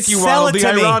 oh, thank you, Ronald. The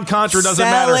Iran-Contra doesn't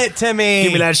matter. Sell it to me.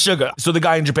 Give me that sugar. So the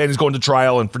guy in Japan is going to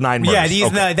trial and for 9 months.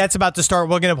 Yeah, that's about to start.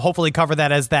 We're going to hopefully cover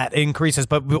that as that increases,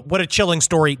 but what a chilling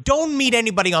story. Don't meet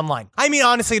anybody online. I mean,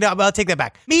 honestly, I'll take that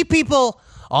back. Meet people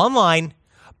online,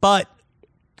 but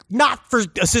not for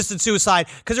assisted suicide.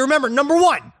 Because remember, number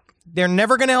one, they're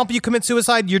never going to help you commit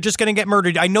suicide. You're just going to get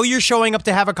murdered. I know you're showing up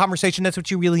to have a conversation. That's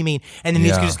what you really mean. And then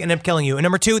he's just going to end up killing you. And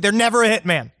number two, they're never a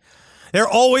hitman. They're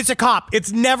always a cop.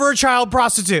 It's never a child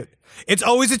prostitute. It's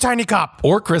always a tiny cop.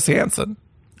 Or Chris Hansen.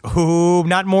 Who,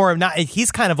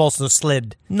 he's kind of also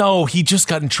slid. No, he just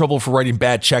got in trouble for writing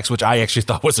bad checks, which I actually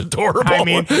thought was adorable. I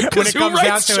mean, when it comes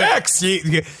down to checks?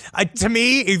 To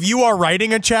me, if you are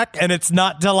writing a check and it's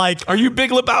not to like... Are you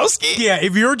Big Lebowski? Yeah,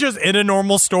 if you're just in a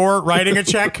normal store writing a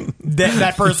check,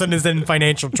 that person is in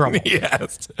financial trouble.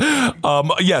 Yes.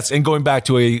 Yes, and going back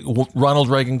to a Ronald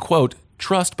Reagan quote,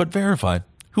 trust but verify.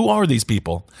 Who are these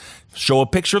people? Show a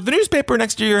picture of the newspaper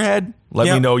next to your head.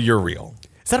 Let me know you're real.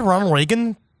 Is that a Ronald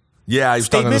Reagan? Yeah, he was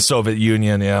talking to the Soviet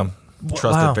Union, yeah.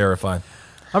 Trust but verify.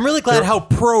 I'm really glad how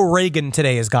pro-Reagan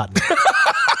today has gotten.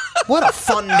 What a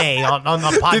fun day on the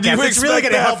podcast. Did you it's really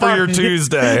going to help for your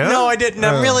Tuesday? Huh? No, I didn't.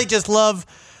 I really just love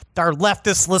our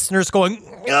leftist listeners going,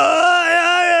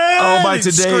 by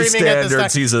today's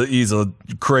standards, he's a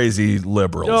crazy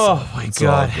liberal. Oh, my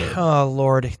God. Oh,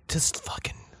 Lord. Just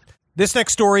fucking... This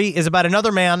next story is about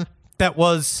another man that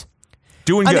was...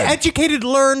 Doing good. An educated,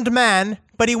 learned man,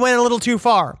 but he went a little too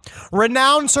far.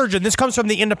 Renowned surgeon, this comes from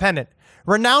The Independent.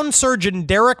 Renowned surgeon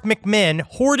Derek McMinn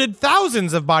hoarded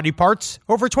thousands of body parts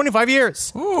over 25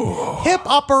 years. Ooh. Hip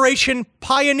operation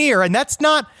pioneer, and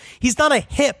he's not a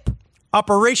hip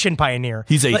operation pioneer.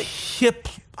 He's a hip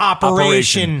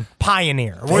operation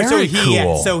pioneer. Very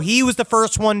cool. So he was the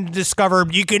first one to discover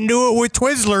you can do it with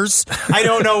Twizzlers. I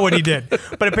don't know what he did,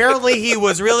 but apparently he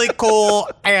was really cool.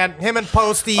 And him and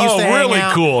Posty used to hang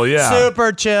out. Cool, yeah,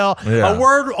 super chill. Yeah.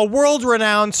 A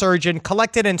world-renowned surgeon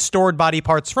collected and stored body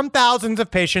parts from thousands of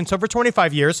patients over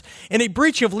 25 years in a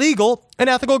breach of legal and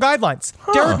ethical guidelines.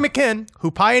 Derek McMinn,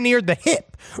 who pioneered the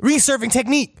hip resurfacing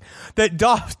technique that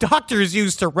doctors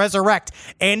used to resurrect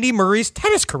Andy Murray's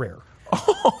tennis career.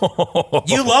 Oh.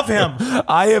 You love him.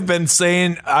 I have been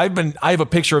saying I have a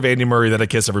picture of Andy Murray that I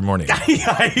kiss every morning.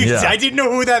 I didn't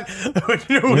know who that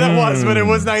was, but it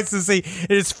was nice to see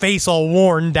his face all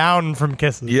worn down from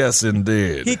kissing. Yes,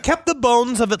 indeed. He kept the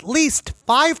bones of at least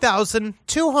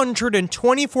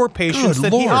 5,224 patients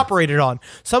he operated on,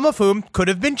 some of whom could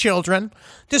have been children,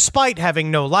 despite having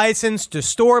no license to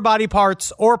store body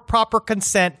parts or proper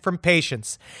consent from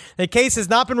patients. The case has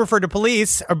not been referred to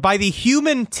police or by the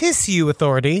Human Tissue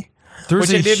Authority.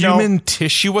 There's a Human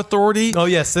Tissue Authority? Oh,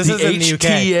 yes. This is in the UK.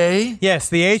 HTA? Yes,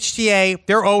 the HTA.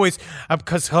 They're always...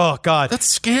 Because, oh, God. That's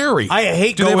scary. I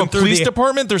hate Do going they have a through police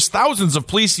department? There's thousands of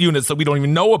police units that we don't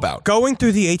even know about. Going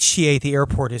through the HTA at the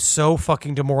airport is so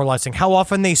fucking demoralizing. How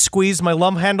often they squeeze my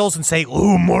love handles and say,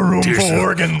 ooh, more room for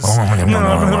organs.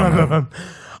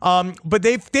 But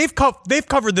they've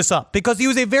covered this up because he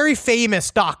was a very famous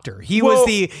doctor. He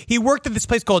worked at this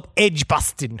place called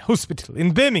Edgbaston Hospital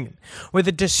in Birmingham, where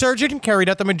the surgeon carried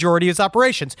out the majority of his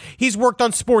operations. He's worked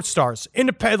on sports stars,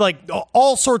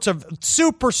 all sorts of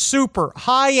super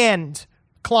high-end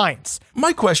clients.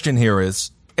 My question here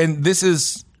is, and this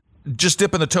is just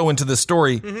dipping the toe into this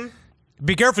story. Mm-hmm.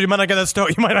 Be careful, you might not get that toe.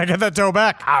 You might not get that toe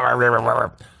back.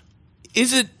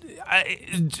 Is it?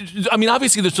 I mean,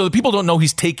 obviously, so the people don't know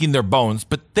he's taking their bones,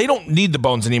 but they don't need the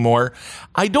bones anymore.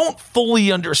 I don't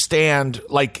fully understand,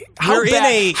 like,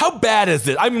 how bad is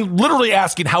it? I'm literally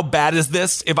asking, how bad is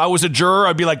this? If I was a juror,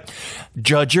 I'd be like,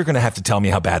 Judge, you're going to have to tell me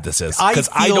how bad this is, because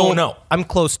I don't know. I'm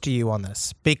close to you on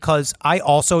this, because I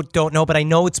also don't know, but I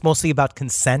know it's mostly about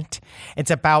consent.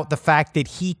 It's about the fact that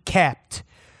he kept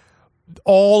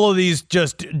all of these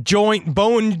just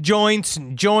bone joints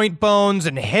and joint bones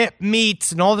and hip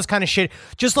meats and all this kind of shit,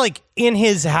 just like in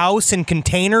his house in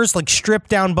containers, like stripped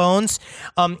down bones.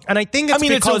 And I think it's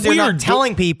because they're not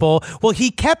telling people. Well,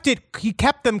 he kept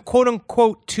them, quote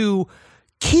unquote, to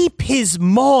keep his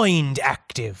mind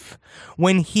active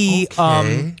when he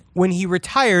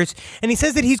retires, and he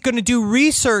says that he's going to do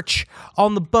research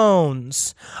on the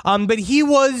bones. But he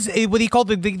was what he called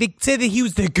they say that he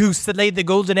was the goose that laid the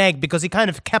golden egg, because he kind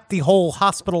of kept the whole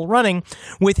hospital running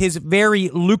with his very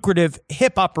lucrative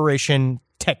hip operation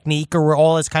technique, or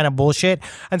all this kind of bullshit.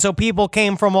 And so people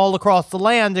came from all across the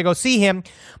land to go see him,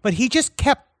 but he just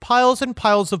kept piles and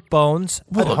piles of bones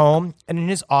at home and in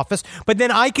his office. But then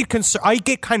I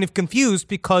get kind of confused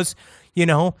because,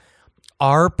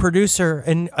 our producer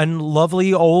and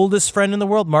lovely oldest friend in the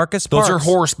world, Marcus Parks. Those are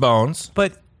horse bones.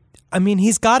 But, I mean,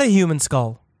 he's got a human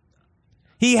skull.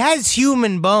 He has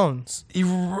human bones.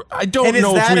 I don't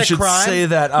know if we should say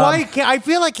that. Why can't I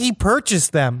feel like he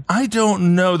purchased them? I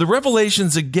don't know. The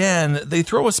revelations, again, they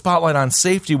throw a spotlight on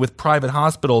safety with private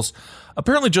hospitals.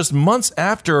 Apparently, just months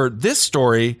after this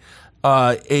story,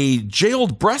 a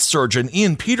jailed breast surgeon,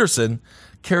 Ian Peterson,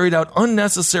 carried out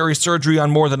unnecessary surgery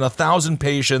on more than 1,000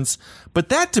 patients. But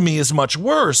that, to me, is much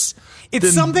worse.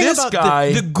 It's something about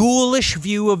the ghoulish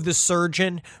view of the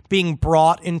surgeon being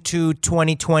brought into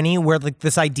 2020, where like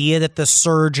this idea that the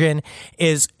surgeon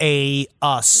is a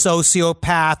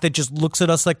sociopath that just looks at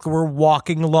us like we're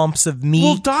walking lumps of meat.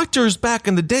 Well, doctors back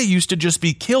in the day used to just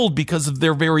be killed because of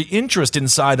their very interest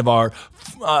inside of our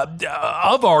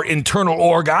internal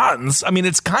organs. I mean,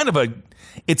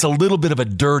 it's a little bit of a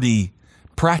dirty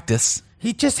practice.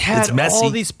 He just had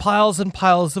all these piles and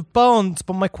piles of bones.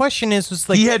 But my question was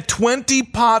like, he had 20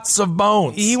 pots of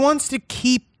bones. He wants to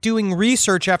keep doing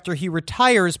research after he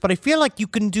retires, but I feel like you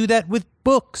can do that with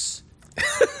books.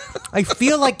 I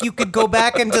feel like you could go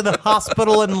back into the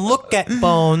hospital and look at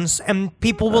bones, and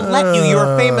people will let you.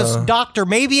 You're a famous doctor.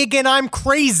 Maybe, again, I'm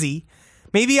crazy.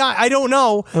 Maybe I don't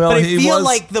know. Well, but I feel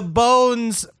like the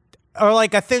bones are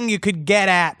like a thing you could get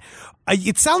at.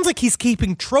 It sounds like he's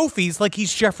keeping trophies like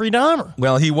he's Jeffrey Dahmer.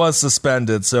 Well, he was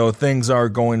suspended, so things are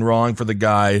going wrong for the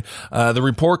guy. The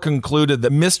report concluded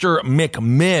that Mr.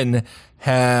 McMinn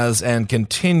has and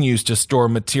continues to store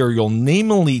material,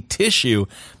 namely tissue,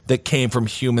 that came from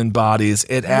human bodies.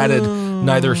 It added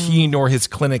neither he nor his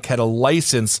clinic had a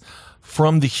license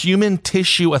from the Human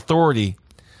Tissue Authority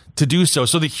to do so.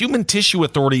 So the Human Tissue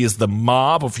Authority is the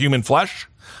mob of human flesh?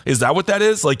 Is that what that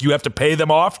is? Like, you have to pay them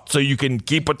off so you can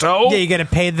keep a toe? Yeah, you got to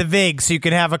pay the VIG so you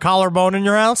can have a collarbone in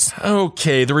your house?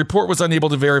 Okay, the report was unable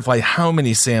to verify how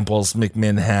many samples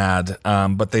McMinn had,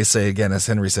 but they say, again, as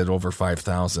Henry said, over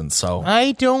 5,000. So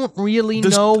I don't really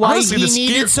know why he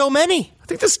needed so many. I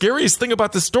think the scariest thing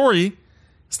about the story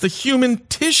is the human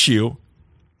tissue.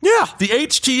 Yeah. The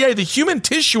HTA, the Human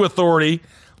Tissue Authority,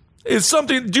 is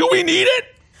something. Do we need it?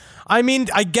 I mean,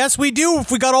 I guess we do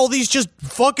if we got all these just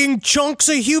fucking chunks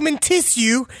of human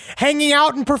tissue hanging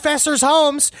out in professors'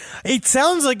 homes. It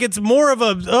sounds like it's more of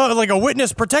like a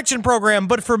witness protection program,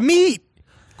 but for meat.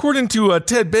 According to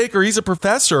Ted Baker, he's a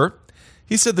professor.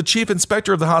 He said the chief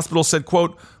inspector of the hospital said,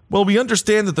 quote, "Well, we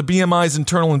understand that the BMI's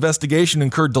internal investigation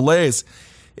incurred delays.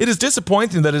 It is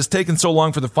disappointing that it has taken so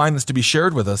long for the findings to be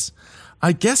shared with us."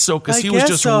 I guess so, because he was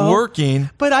just working.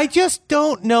 But I just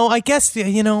don't know. I guess,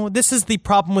 this is the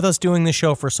problem with us doing the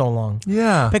show for so long.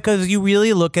 Yeah. Because you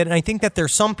really look at it, and I think that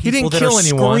there's some people that are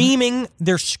screaming.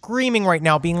 They're screaming right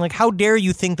now, being like, how dare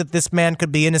you think that this man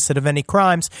could be innocent of any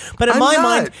crimes? But in my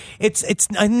mind,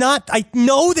 it's not. I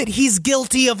know that he's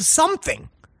guilty of something.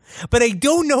 but I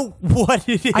don't know what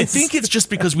it is. I think it's just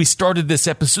because we started this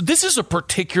episode. This is a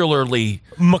particularly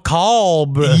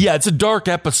macabre. Yeah, it's a dark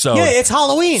episode. Yeah, it's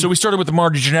Halloween. So we started with the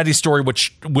Marty Jannetty story,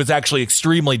 which was actually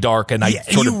extremely dark, and I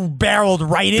barreled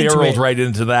right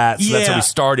into that. So that's how we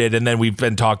started, and then we've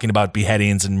been talking about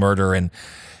beheadings and murder. And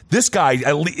this guy, he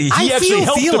actually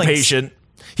helped the patient.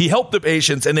 He helped the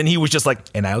patients, and then he was just like,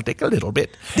 "And I'll take a little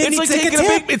bit."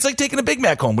 It's like taking a Big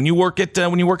Mac home when you work at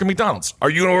McDonald's. Are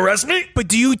you going to arrest me? But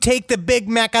do you take the Big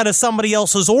Mac out of somebody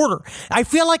else's order? I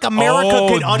feel like America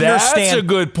can understand. That's a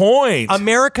good point.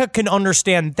 America can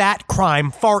understand that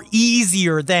crime far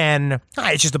easier than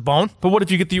it's just a bone. But what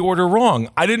if you get the order wrong?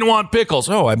 I didn't want pickles.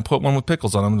 Oh, I put one with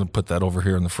pickles on. I'm going to put that over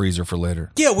here in the freezer for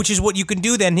later. Yeah, which is what you can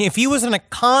do then. If he was in a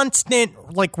constant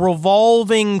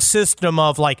revolving system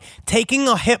of taking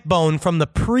a hip bone from the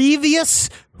previous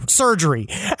surgery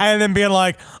and then being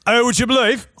like, "Oh, would you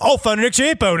believe I'll find an extra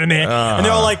hip bone in there?" And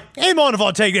they're all like, "Hey, mind if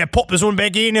I take that, pop this one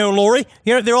back in, Laurie?"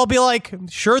 They'll all be like,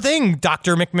 "Sure thing,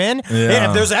 Dr. McMahon. Yeah,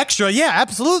 if there's extra, yeah,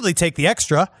 absolutely take the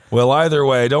extra." Well, either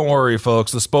way, don't worry,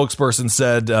 folks. The spokesperson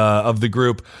said of the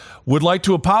group, "Would like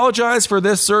to apologize for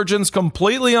this surgeon's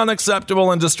completely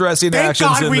unacceptable and distressing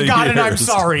actions in the years." Thank God we got it. I'm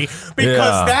sorry.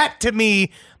 Because that, to me,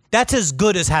 that's as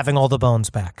good as having all the bones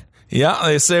back. Yeah,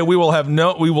 they say we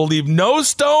will leave no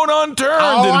stone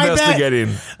unturned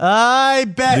investigating. I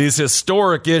bet. These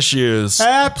historic issues.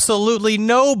 Absolutely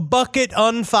no bucket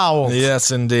unfouled.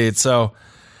 Yes, indeed. So,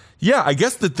 yeah, I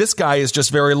guess that this guy is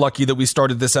just very lucky that we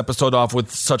started this episode off with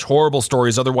such horrible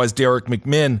stories. Otherwise, Derek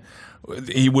McMinn,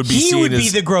 he would be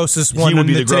the grossest one. He would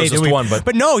be the grossest one.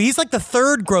 But no, he's like the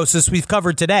third grossest we've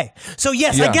covered today. So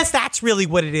yes, I guess that's really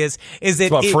what it is. It's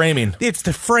about framing. It's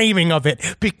the framing of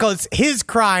it, because his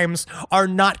crimes are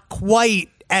not quite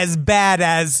as bad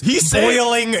as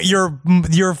boiling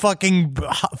your fucking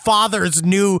father's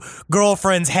new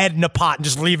girlfriend's head in a pot and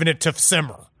just leaving it to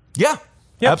simmer. Yeah.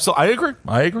 Yep. Absolutely.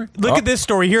 I agree. Look at this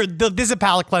story here. This is a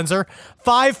palate cleanser.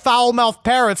 5 foul-mouthed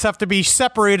parrots have to be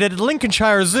separated at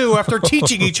Lincolnshire Zoo after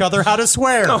teaching each other how to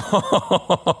swear.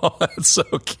 Oh, that's so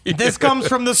cute. This comes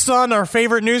from The Sun, our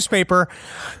favorite newspaper.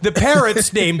 The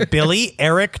parrots named Billy,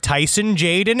 Eric, Tyson,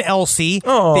 Jade, and Elsie.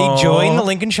 Aww. They joined the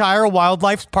Lincolnshire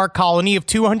Wildlife Park colony of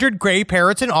 200 gray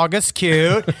parrots in August.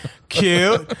 Cute.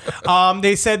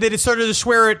 They said that it started to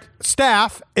swear at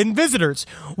staff and visitors.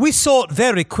 "We saw it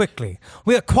very quickly.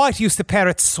 We are quite used to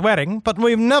parrots swearing, but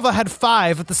we've never had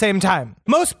 5 at the same time.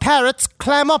 Most parrots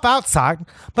clam up outside,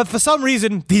 but for some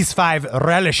reason, these 5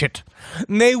 relish it.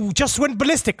 They just went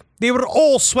ballistic. They were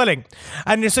all swelling.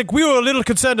 And it's like, we were a little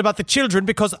concerned about the children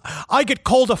because I get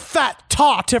called a fat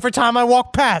tart every time I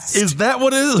walk past." Is that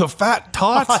what it is? A fat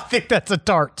tot? I think that's a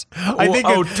tart.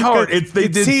 Tart. They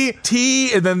did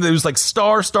T, and then there was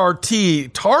star T.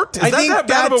 Tart? Is that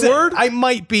bad of a word? I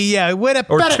might be, yeah. When a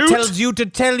parrot tells you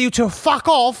to fuck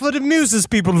off, it amuses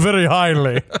people very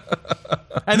highly.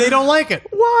 And they don't like it.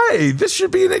 Why? This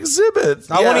should be an exhibit.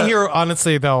 I want to hear,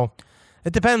 honestly, though,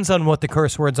 it depends on what the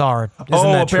curse words are.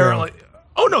 Isn't that apparently. True?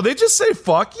 Oh, no, they just say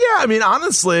fuck. Yeah, I mean,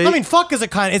 honestly. I mean, fuck is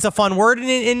it's a fun word.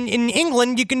 In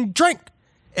England, you can drink.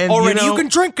 And already, you can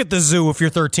drink at the zoo if you're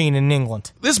 13 in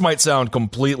England. This might sound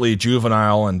completely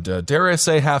juvenile and, dare I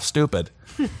say, half stupid.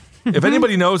 If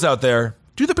anybody knows out there,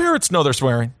 do the parrots know they're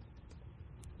swearing?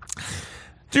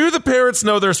 Do the parrots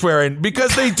know they're swearing?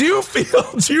 Because they do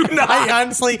do not. I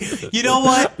honestly, you know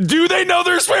what? Do they know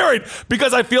they're swearing?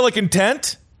 Because I feel like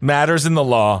intent matters in the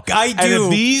law. I do. And if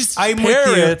these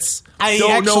parrots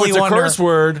don't know it's a curse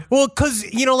word. Well, because,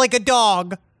 like a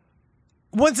dog,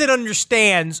 once it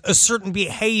understands a certain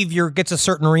behavior gets a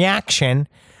certain reaction,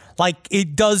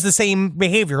 it does the same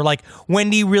behavior.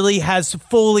 Wendy really has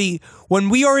when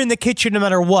we are in the kitchen, no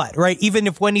matter what, right? Even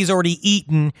if Wendy's already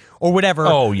eaten or whatever.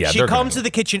 Oh, yeah. She comes to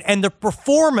the kitchen and the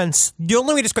performance, the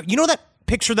only way to describe, that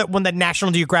picture that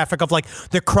National Geographic of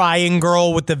the crying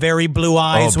girl with the very blue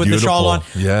eyes with the shawl on.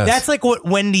 Yes. That's what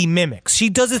Wendy mimics. She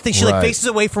does this thing. She faces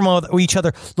away from each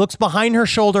other, looks behind her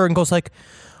shoulder and goes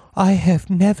 "I have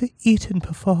never eaten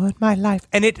before in my life."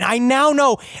 And I now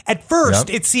know, at first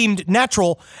it seemed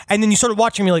natural, and then you started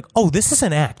watching me oh, this is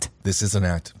an act. This is an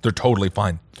act. They're totally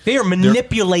fine. They are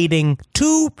manipulating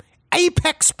 2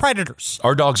 apex predators.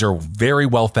 Our dogs are very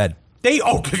well fed.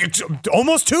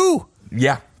 Almost 2.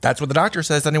 Yeah. That's what the doctor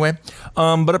says anyway.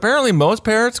 But apparently most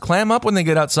parrots clam up when they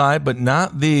get outside, but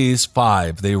not these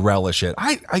 5. They relish it.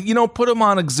 I put them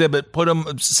on exhibit.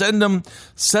 Send them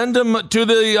to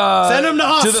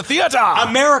the theater.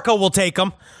 America will take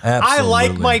them. Absolutely. I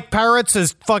like my parrots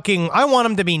as I want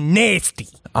them to be nasty.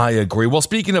 I agree. Well,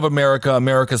 speaking of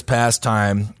America's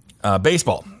pastime,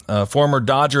 baseball. former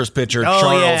Dodgers pitcher Oh,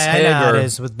 Charles yeah, I know how Hager. it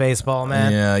is with baseball,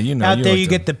 man. Yeah, you know. Out there, you like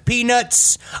get the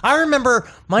peanuts. I remember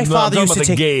my I'm father talking used about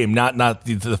to the take. game, not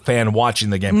the fan watching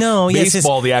the game. No, yes,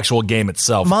 baseball, the actual game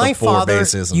itself. My the four father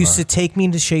bases and used the- to take me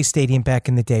to Shea Stadium back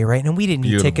in the day, right? And we didn't need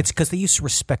Beautiful. tickets because they used to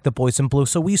respect the boys in blue,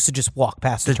 so we used to just walk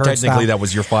past the turnstile. Technically, that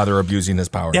was your father abusing his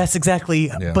power. Yes, exactly.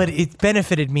 Yeah. But it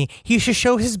benefited me. He used to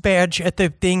show his badge at the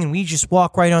thing, and we just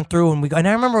walk right on through. And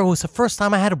I remember it was the first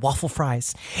time I had waffle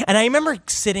fries, and I remember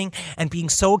sitting and being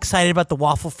so excited about the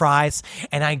waffle fries.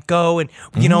 And I go and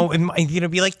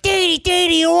be like, Daddy,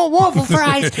 you want waffle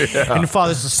fries? And the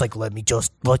father's just like,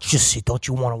 let's just see. Don't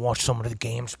you want to watch some of the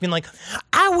games? Being like,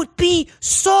 I would be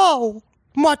so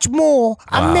much more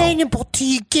amenable to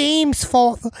your games,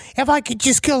 Father, if I could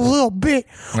just get a little bit.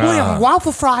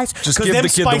 Waffle fries. Just 'Cause give them the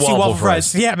kid the spicy waffle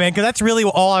fries. Yeah, man, because that's really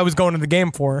all I was going to the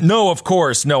game for. No, of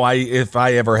course. No, if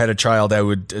I ever had a child, I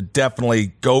would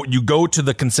definitely go. You go to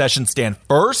the concession stand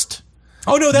first.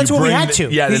 Oh, no, that's You what we bring had the-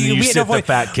 to. yeah, then you We had sit to the avoid-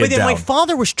 fat kid But then my down.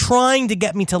 father was trying to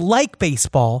get me to like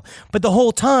baseball, but the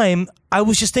whole time I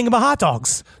was just thinking about hot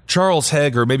dogs. Charles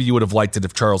Hager, maybe you would have liked it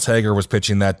if Charles Hager was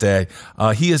pitching that day.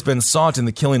 He has been sought in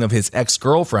the killing of his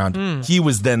ex-girlfriend. He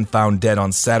was then found dead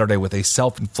on Saturday with a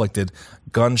self-inflicted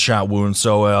gunshot wound.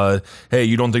 So, hey,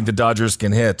 you don't think the Dodgers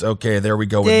can hit? Okay, there we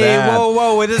go with Hey, that.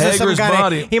 whoa! This is some Hager's kind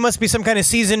body. of. He must be some kind of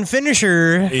seasoned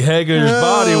finisher. Hager's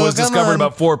body was come discovered on.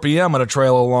 about 4 p.m. on a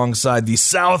trail alongside the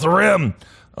south rim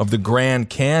of the Grand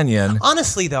Canyon.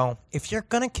 Honestly, though, if you're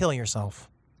gonna kill yourself,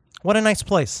 what a nice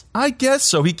place. I guess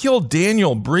so. He killed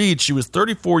Daniel Breed. She was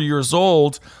 34 years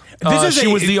old. She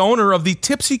was the owner of the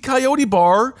Tipsy Coyote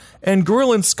Bar and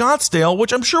Grill in Scottsdale,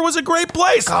 which I'm sure was a great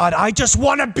place. God, I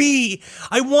want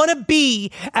to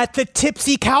be at the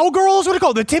Tipsy Cowgirls. What do you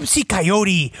call it? The Tipsy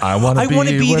Coyote. I wanna be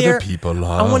where there. the people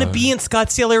are. I want to be in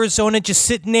Scottsdale, Arizona, just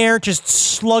sitting there, just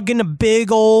slugging a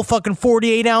big old fucking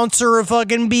 48 ouncer of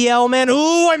fucking BL, man.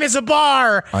 Ooh, I miss a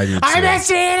bar. I do too. I miss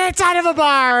being inside of a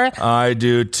bar. I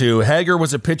do too. Hager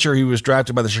was a pitcher. He was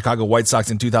drafted by the Chicago White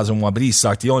Sox in 2001, but he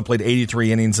sucked. He only played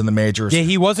 83 innings in the majors. Yeah,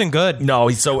 he wasn't good. No,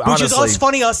 he's so Which honestly. is us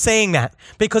funny us saying that,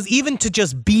 because even to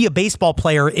just be a baseball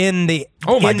player in the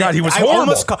God, he was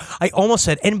horrible. I almost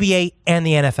said NBA and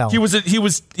the NFL. He was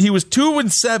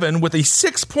 2-7 with a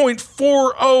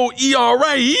 6.40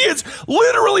 ERA. He is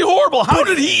literally horrible. How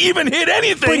did he even hit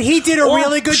anything? But he did a or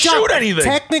really good job. Shoot anything?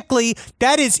 Technically,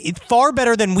 that is far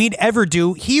better than we'd ever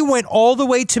do. He went all the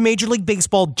way to Major League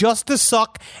Baseball just to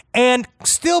suck, and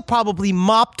still probably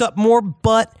mopped up more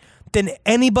butt than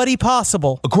anybody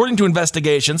possible. According to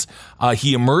investigations,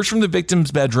 he emerged from the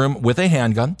victim's bedroom with a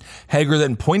handgun. Hager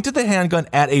then pointed the handgun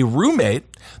at a roommate.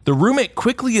 The roommate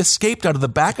quickly escaped out of the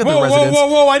back of the residence.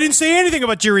 Whoa! I didn't say anything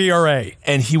about your ERA.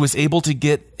 And he was able to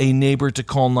get a neighbor to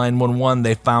call 911.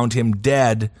 They found him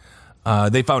dead.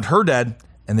 They found her dead,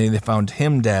 and then they found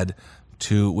him dead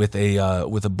with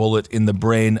a bullet in the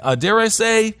brain. Dare I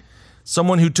say,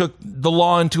 someone who took the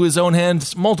law into his own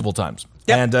hands multiple times.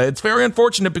 Yep. And it's very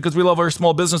unfortunate because we love our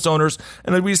small business owners,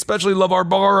 and we especially love our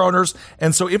bar owners.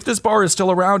 And so if this bar is still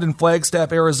around in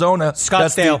Flagstaff, Arizona,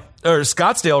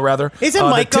 Scottsdale rather. Isn't the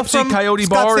Micah Tipsy from Coyote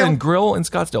Bar Scottsdale? and Grill in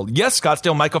Scottsdale. Yes,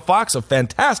 Scottsdale. Micah Fox, a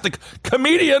fantastic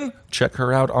comedian. Check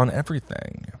her out on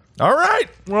everything. All right.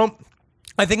 Well,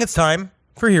 I think it's time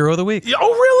for Hero of the Week.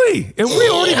 Oh, really? Have we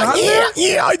already gotten there?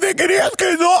 Yeah, I think it is.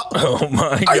 Oh,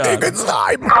 my God. I think it's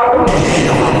time.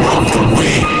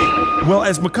 Well,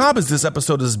 as macabre as this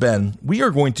episode has been, we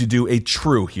are going to do a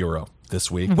true hero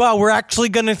this week. Well, we're actually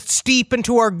going to steep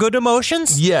into our good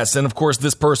emotions? Yes, and of course,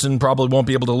 this person probably won't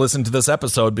be able to listen to this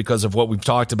episode because of what we've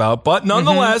talked about. But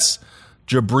nonetheless,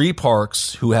 Jabri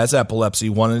Parks, who has epilepsy,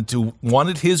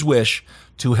 wanted his wish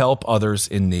to help others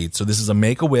in need. So this is a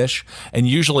Make-A-Wish, and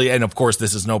usually, and of course,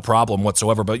 this is no problem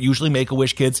whatsoever, but usually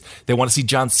Make-A-Wish kids, they want to see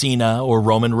John Cena or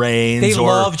Roman Reigns They or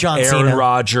love John Aaron Cena.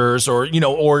 Rodgers or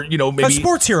maybe A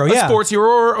sports hero, a yeah. sports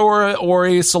hero or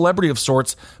a celebrity of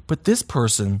sorts. But this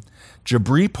person,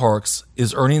 Jabri Parks,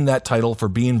 is earning that title for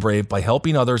being brave by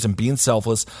helping others and being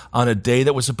selfless on a day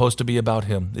that was supposed to be about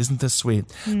him. Isn't this sweet?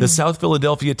 The South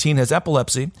Philadelphia teen has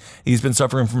epilepsy. He's been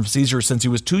suffering from seizures since he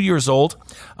was 2 years old.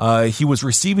 He was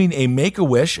receiving a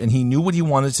Make-A-Wish, and he knew what he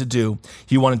wanted to do.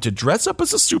 He wanted to dress up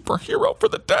as a superhero for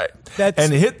the day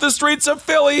and hit the streets of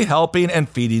Philly, helping and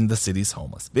feeding the city's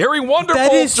homeless. Very wonderful,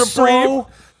 That is Jabri. so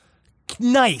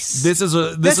nice.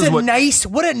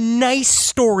 What a nice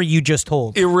story you just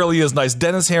told. It really is nice.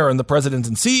 Dennis Herron, the president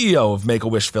and CEO of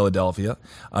Make-A-Wish Philadelphia,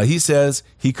 he says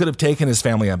he could have taken his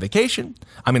family on vacation.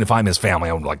 I mean, if I'm his family,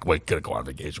 I'm like, wait, could have gone on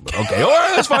vacation, but okay, all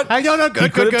right, that's fine. He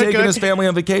could have taken his family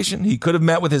on vacation. He could have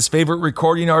met with his favorite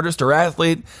recording artist or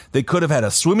athlete. They could have had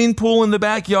a swimming pool in the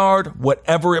backyard,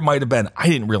 whatever it might have been. I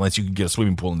didn't realize you could get a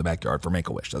swimming pool in the backyard for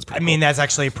Make-A-Wish. That's pretty cool. I mean, that's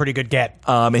actually a pretty good get.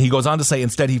 And he goes on to say,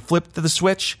 instead, he flipped the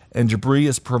switch, and Jabri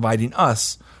is providing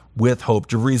us with hope.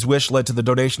 Jabri's wish led to the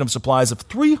donation of supplies of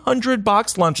 300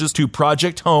 boxed lunches to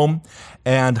Project Home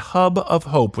and Hub of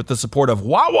Hope with the support of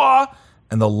Wawa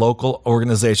and the local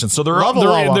organization. So they're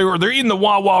eating the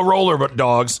Wawa roller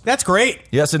dogs. That's great.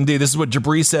 Yes, indeed. This is what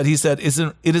Jabri said. He said,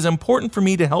 it is important for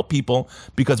me to help people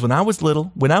because when I was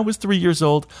little, when I was 3 years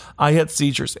old, I had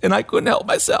seizures and I couldn't help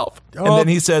myself. Oh. And then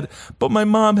he said, but my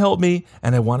mom helped me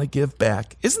and I want to give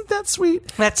back. Isn't that sweet?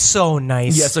 That's so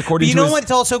nice. Yes, according to you know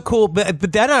what's also cool? But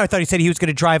then I thought he said he was going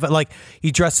to drive it like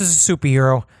he dressed as a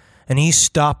superhero and he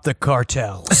stopped the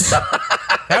cartels.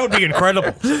 That would be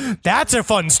incredible. That's a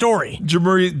fun story.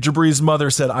 Jabri's mother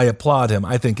said, I applaud him.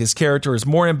 I think his character is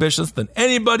more ambitious than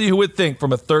anybody who would think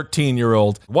from a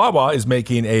 13-year-old. Wawa is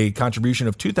making a contribution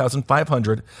of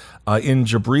 $2,500 in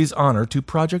Jabri's honor to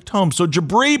Project Home. So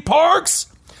Jabri Parks,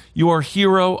 you are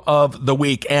hero of the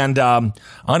week. And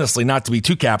honestly, not to be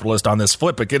too capitalist on this,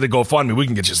 flip it, get a GoFundMe. We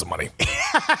can get you some money.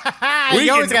 We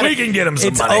can get him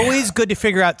some money. It's always good to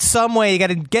figure out some way. You got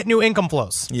to get new income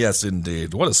flows. Yes,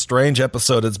 indeed. What a strange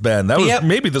episode it's been. That was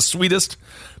maybe the sweetest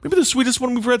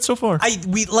one we've read so far.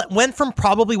 We went from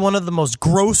probably one of the most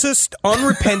grossest,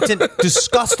 unrepentant,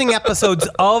 disgusting episodes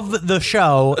of the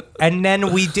show, and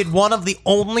then we did one of the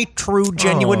only true,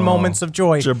 genuine moments of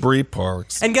joy. Jabri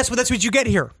Parks. And guess what? That's what you get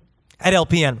here at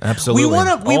LPN. Absolutely. We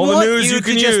want the news you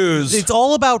can use. It's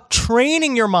all about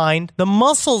training your mind, the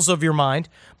muscles of your mind,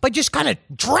 by just kind of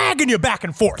dragging you back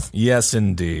and forth. Yes,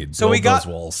 indeed. So we got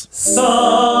those walls.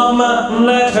 Some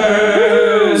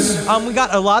letters. We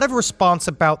got a lot of response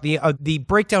about the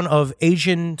breakdown of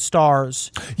Asian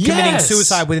stars committing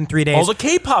suicide within 3 days. All the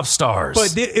K-pop stars.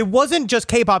 But it wasn't just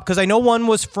K-pop, because I know one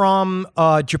was from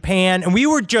Japan, and we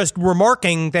were just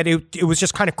remarking that it was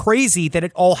just kind of crazy that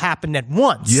it all happened at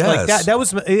once. Yes.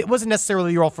 Like it wasn't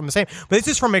necessarily you're all from the same. But this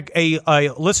is from a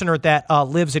listener that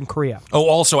lives in Korea. Oh,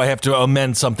 also, I have to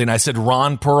amend something. I said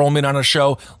Ron Perlman on a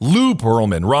show. Lou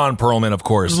Pearlman. Ron Perlman, of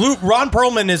course. Ron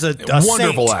Perlman is a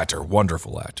wonderful saint. actor.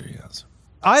 Wonderful actor, yes.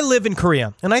 I live in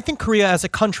Korea, and I think Korea as a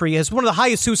country has one of the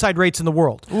highest suicide rates in the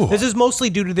world. Ooh. This is mostly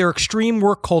due to their extreme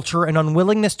work culture and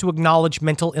unwillingness to acknowledge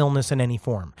mental illness in any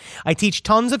form. I teach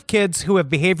tons of kids who have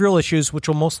behavioral issues, which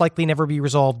will most likely never be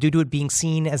resolved due to it being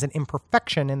seen as an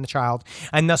imperfection in the child,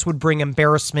 and thus would bring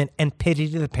embarrassment and pity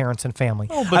to the parents and family.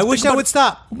 I wish that would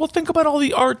stop. Well, think about all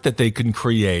the art that they can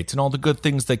create and all the good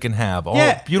things they can have. All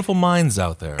the beautiful minds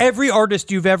out there. Every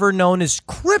artist you've ever known is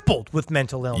crippled with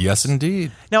mental illness. Yes,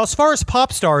 indeed. Now, as far as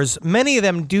pop stars, many of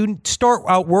them do start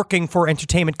out working for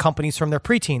entertainment companies from their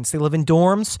preteens. They live in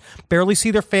dorms, barely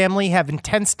see their family, have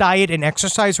intense diet and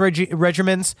exercise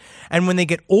regimens, and when they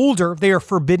get older, they are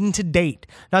forbidden to date.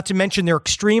 Not to mention their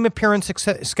extreme appearance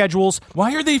schedules.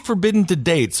 Why are they forbidden to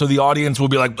date? So the audience will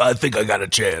be like, I think I got a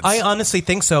chance. I honestly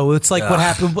think so. It's like what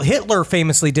happened. Hitler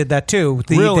famously did that too.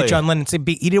 Really? The John Lennon said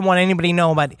he didn't want anybody to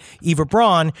know about Eva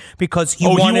Braun because he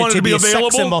wanted to be a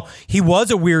sex symbol. He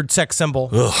was a weird sex symbol.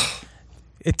 Ugh.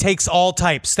 It takes all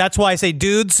types. That's why I say,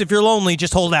 dudes, if you're lonely,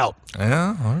 just hold out.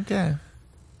 Yeah, okay.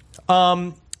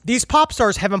 These pop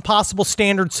stars have impossible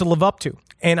standards to live up to.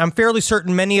 And I'm fairly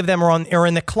certain many of them are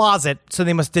in the closet, so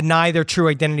they must deny their true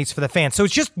identities for the fans. So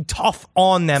it's just tough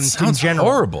on them in general.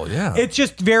 Horrible, yeah. It's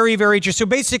just very, very just. So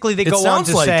basically, they go on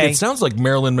to say it sounds like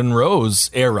Marilyn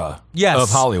Monroe's era of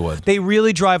Hollywood. They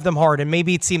really drive them hard, and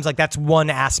maybe it seems like that's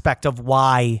one aspect of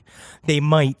why they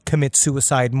might commit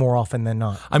suicide more often than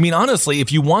not. I mean, honestly,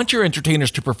 if you want your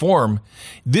entertainers to perform,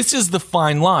 this is the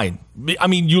fine line. I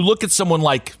mean, you look at someone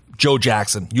like Joe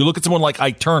Jackson. You look at someone like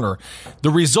Ike Turner. The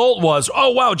result was,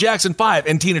 oh, wow, Jackson 5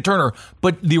 and Tina Turner.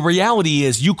 But the reality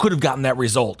is you could have gotten that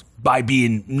result by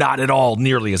being not at all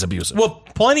nearly as abusive. Well,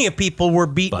 plenty of people were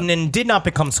beaten and did not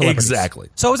become celebrities. Exactly.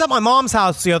 So I was at my mom's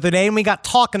house the other day, and we got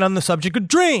talking on the subject of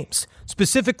dreams,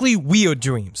 specifically weird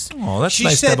dreams. Oh, that's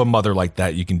nice to have a mother like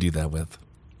that you can do that with.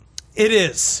 It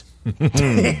is.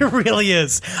 It really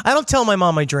is. I don't tell my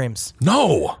mom my dreams.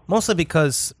 No. Mostly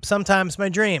because sometimes my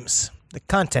dreams, the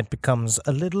content becomes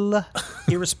a little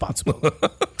irresponsible.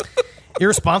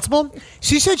 Irresponsible?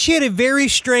 She said she had a very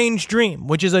strange dream,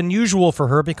 which is unusual for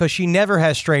her because she never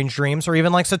has strange dreams or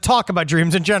even likes to talk about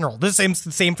dreams in general. This seems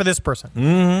the same for this person.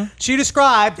 Mm-hmm. She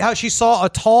described how she saw a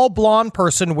tall blonde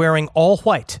person wearing all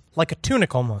white, like a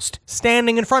tunic almost,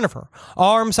 standing in front of her,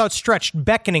 arms outstretched,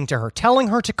 beckoning to her, telling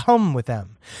her to come with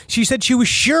them. She said she was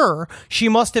sure she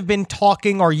must have been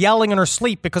talking or yelling in her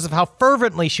sleep because of how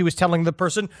fervently she was telling the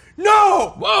person,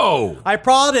 no! Whoa! I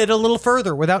prodded a little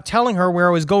further without telling her where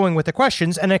I was going with the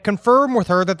questions, and I confirmed with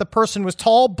her that the person was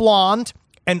tall, blonde,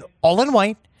 and all in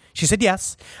white. She said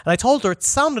yes, and I told her it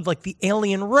sounded like the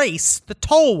alien race, the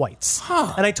tall whites,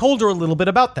 and I told her a little bit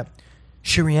about them.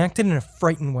 She reacted in a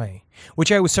frightened way,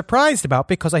 which I was surprised about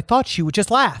because I thought she would just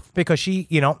laugh because she,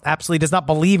 absolutely does not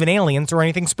believe in aliens or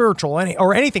anything spiritual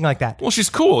or anything like that. Well,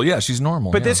 she's cool. Yeah, she's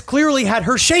normal. But this clearly had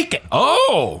her shaken.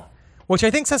 Oh! Which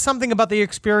I think says something about the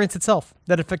experience itself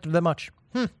that affected them much.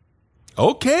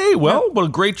 Okay, well, what a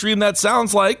great dream that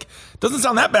sounds like. Doesn't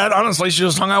sound that bad, honestly. She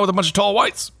just hung out with a bunch of tall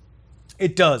whites.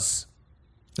 It does.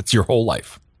 That's your whole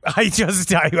life.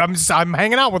 I'm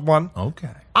hanging out with one. Okay.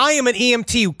 I am an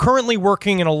EMT currently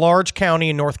working in a large county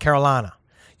in North Carolina.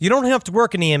 You don't have to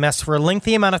work in EMS for a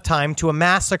lengthy amount of time to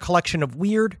amass a collection of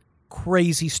weird,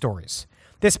 crazy stories.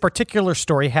 This particular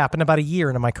story happened about a year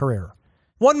into my career.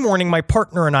 One morning, my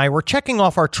partner and I were checking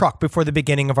off our truck before the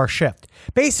beginning of our shift.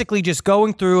 Basically just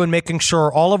going through and making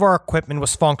sure all of our equipment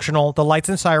was functional, the lights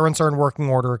and sirens are in working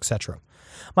order, etc.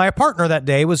 My partner that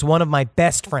day was one of my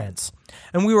best friends,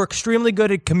 and we were extremely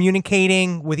good at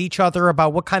communicating with each other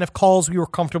about what kind of calls we were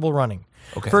comfortable running.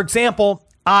 Okay. For example,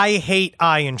 I hate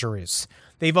eye injuries.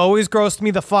 They've always grossed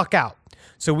me the fuck out.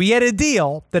 So we had a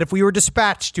deal that if we were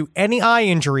dispatched to any eye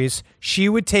injuries, she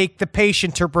would take the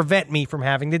patient to prevent me from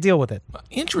having to deal with it.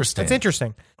 Interesting. That's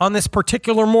interesting. On this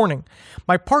particular morning,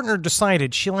 my partner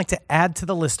decided she liked to add to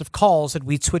the list of calls that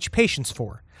we'd switch patients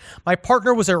for. My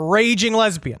partner was a raging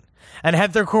lesbian and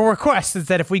had the request is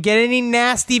that if we get any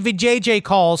nasty VJJ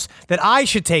calls that I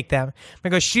should take them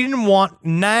because she didn't want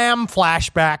NAM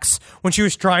flashbacks when she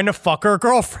was trying to fuck her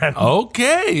girlfriend.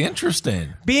 Okay,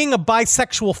 interesting. Being a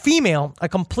bisexual female, I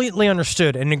completely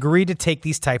understood and agreed to take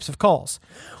these types of calls.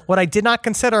 What I did not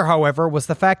consider, however, was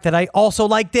the fact that I also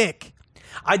like dick.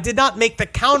 I did not make the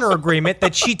counter agreement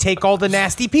that she take all the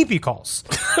nasty pee-pee calls.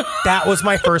 That was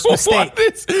my first mistake.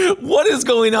 What is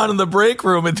going on in the break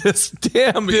room at this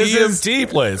damn EMT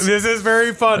place? This is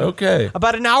very fun. Okay.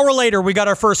 About an hour later, we got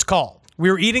our first call. We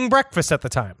were eating breakfast at the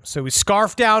time, so we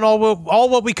scarfed down all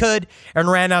what we could and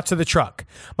ran out to the truck.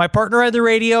 My partner had the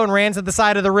radio and ran to the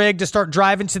side of the rig to start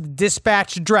driving to the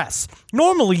dispatch address.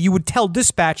 Normally, you would tell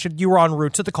dispatch that you were en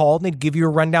route to the call, and they'd give you a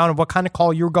rundown of what kind of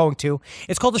call you were going to.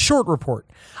 It's called a short report.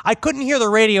 I couldn't hear the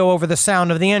radio over the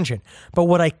sound of the engine, but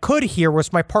what I could hear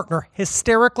was my partner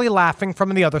hysterically laughing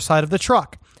from the other side of the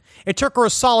truck. It took her a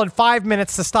solid 5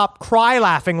 minutes to stop cry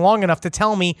laughing long enough to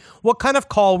tell me what kind of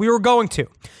call we were going to.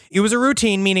 It was a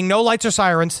routine, meaning no lights or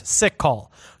sirens, sick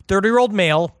call. 30-year-old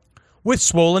male with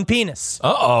swollen penis.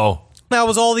 Uh-oh. That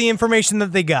was all the information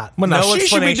that they got. Well, now she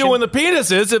should be doing the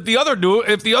penises if the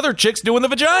other chick's doing the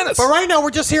vaginas. But right now we're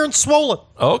just hearing swollen.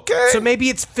 Okay. So maybe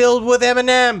it's filled with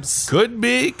M&Ms. Could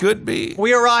be.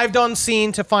 We arrived on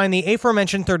scene to find the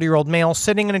aforementioned 30-year-old male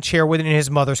sitting in a chair within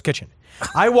his mother's kitchen.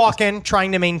 I walk in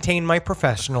trying to maintain my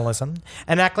professionalism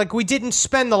and act like we didn't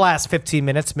spend the last 15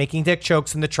 minutes making dick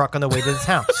jokes in the truck on the way to his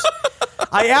house.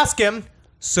 I ask him,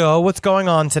 "So what's going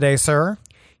on today, sir?"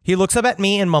 He looks up at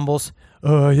me and mumbles,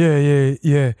 yeah.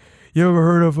 You ever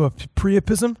heard of a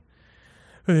priapism?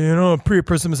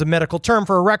 Priapism is a medical term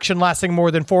for erection lasting more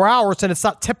than 4 hours, and it's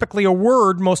not typically a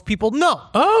word most people know.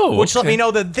 Oh, Which let me know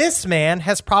that this man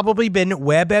has probably been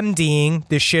WebMDing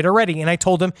this shit already. And I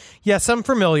told him, yes, I'm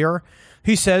familiar.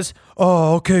 He says,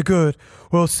 oh, okay, good.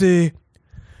 Well, see,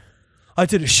 I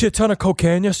did a shit ton of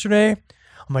cocaine yesterday.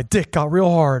 My dick got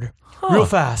real hard, real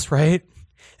fast, right?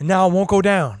 And now it won't go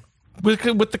down. With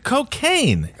the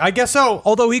cocaine. I guess so,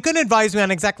 although he couldn't advise me on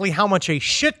exactly how much a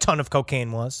shit ton of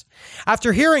cocaine was.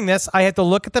 After hearing this, I had to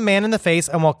look at the man in the face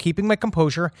and, while keeping my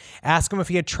composure, ask him if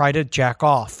he had tried to jack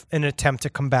off in an attempt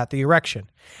to combat the erection.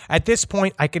 At this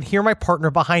point, I could hear my partner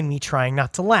behind me trying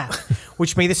not to laugh,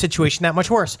 which made the situation that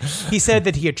much worse. He said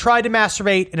that he had tried to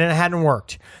masturbate and it hadn't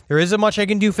worked. There isn't much I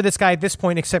can do for this guy at this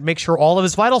point except make sure all of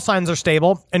his vital signs are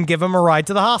stable and give him a ride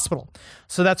to the hospital.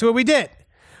 So that's what we did.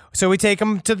 So we take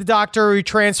him to the doctor. We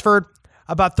transferred.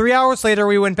 About 3 hours later,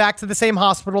 we went back to the same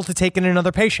hospital to take in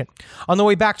another patient. On the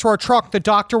way back to our truck, the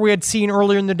doctor we had seen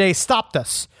earlier in the day stopped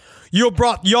us. Y'all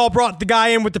brought the guy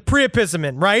in with the priapism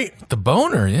in, right? The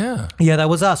boner, yeah. Yeah, that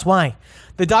was us. Why?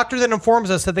 The doctor then informs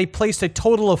us that they placed a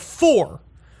total of 4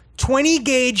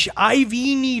 20-gauge IV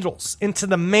needles into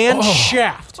the man's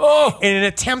shaft in an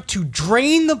attempt to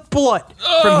drain the blood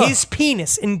from his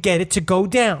penis and get it to go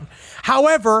down.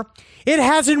 However, it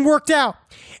hasn't worked out.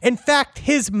 In fact,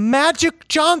 his Magic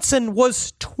Johnson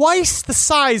was twice the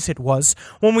size it was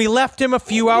when we left him a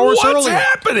few hours earlier. What's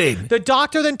happening? The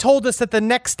doctor then told us that the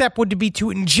next step would be to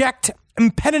inject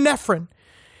epinephrine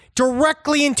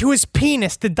directly into his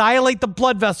penis to dilate the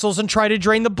blood vessels and try to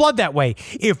drain the blood that way.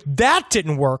 If that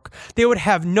didn't work, they would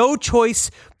have no choice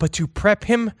but to prep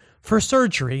him for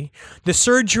surgery, the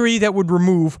surgery that would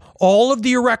remove all of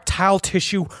the erectile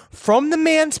tissue from the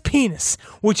man's penis,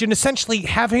 which would essentially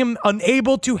have him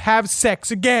unable to have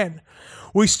sex again.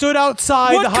 We stood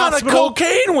outside the hospital. What kind of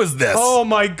cocaine was this? Oh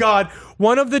my God.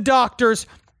 One of the doctors,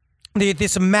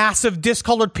 this massive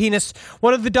discolored penis,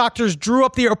 one of the doctors drew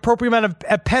up the appropriate amount of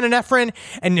epinephrine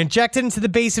and injected into the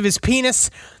base of his penis.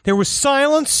 There was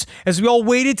silence as we all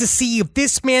waited to see if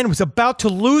this man was about to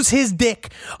lose his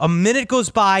dick. A minute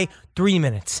goes by, 3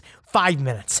 minutes, 5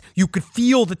 minutes. You could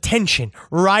feel the tension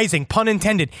rising, pun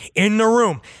intended, in the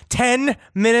room. 10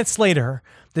 minutes later,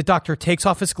 the doctor takes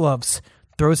off his gloves,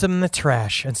 throws them in the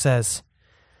trash, and says,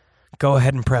 "Go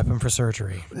ahead and prep him for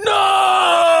surgery."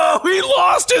 No! He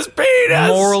lost his penis!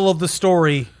 Moral of the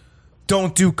story,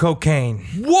 don't do cocaine.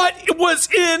 What was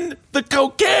in the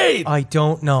cocaine? I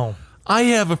don't know. I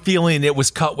have a feeling it was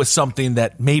cut with something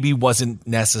that maybe wasn't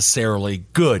necessarily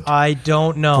good. I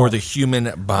don't know. For the human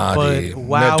body. But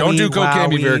Now, don't do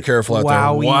cocaine. Be very careful out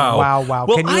there. Wow. Well,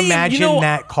 Can you imagine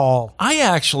that call? I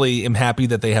actually am happy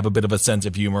that they have a bit of a sense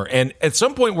of humor. And at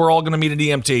some point, we're all going to meet an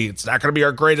EMT. It's not going to be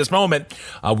our greatest moment.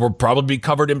 We'll probably be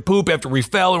covered in poop after we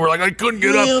fell and we're like, I couldn't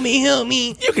get up. Help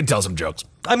me. You can tell some jokes.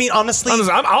 I mean, honestly,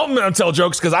 I'm going to tell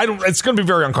jokes because it's going to be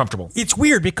very uncomfortable. It's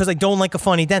weird because I don't like a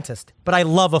funny dentist, but I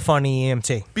love a funny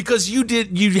EMT. Because you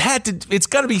had to, it's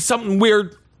got to be something weird.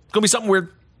 It's going to be something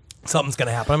weird. Something's going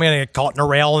to happen. I'm going to get caught in a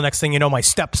rail. The next thing you know, my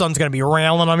stepson's going to be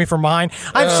railing on me from behind.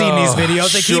 I've seen these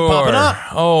videos. They keep popping up.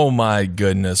 Oh, my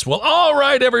goodness. Well, all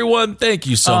right, everyone. Thank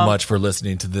you so much for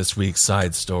listening to this week's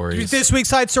Side Stories. This week's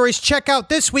Side Stories. Check out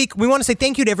this week. We want to say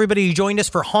thank you to everybody who joined us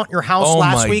for Haunt Your House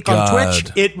last week on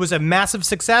Twitch. It was a massive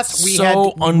success. We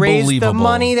had raised the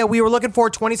money that we were looking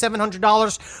for,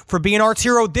 $2,700 for being Arts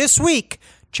Hero. This week,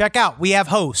 check out. We have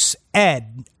hosts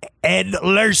Ed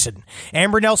Larson,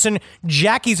 Amber Nelson,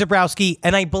 Jackie Zabrowski,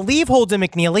 and I believe Holden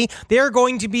McNeely. They're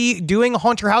going to be doing a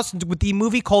Haunt Your House with the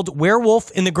movie called Werewolf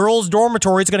in the Girls'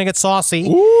 Dormitory. It's going to get saucy.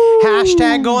 Ooh.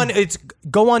 Hashtag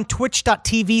go on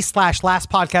twitch.tv/Last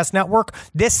Podcast Network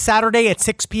this Saturday at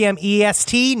 6 p.m.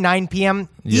 EST, 9 p.m.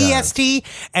 EST,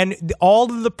 and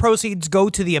all of the proceeds go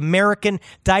to the American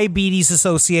Diabetes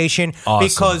Association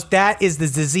because that is the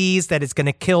disease that is going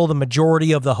to kill the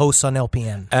majority of the hosts on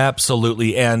LPN.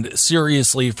 Absolutely, and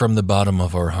seriously, from the bottom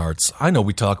of our hearts, I know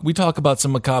we talk about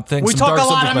some macabre things. We talk a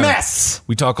lot of mess.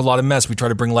 We talk a lot of mess. We try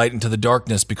to bring light into the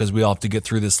darkness because we all have to get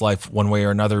through this life one way or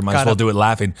another. Might as well do it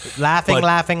laughing.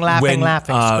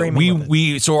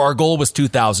 Screaming. So our goal was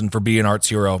 2,000 for being Arts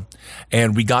Hero,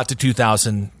 and we got to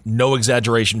 2,000. No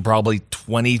exaggeration, probably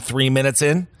 23 minutes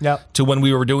in to when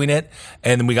we were doing it,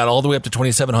 and then we got all the way up to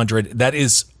 2,700. That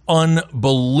is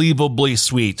unbelievably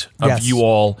sweet of you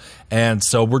all, and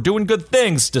so we're doing good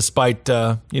things despite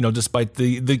despite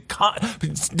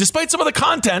despite some of the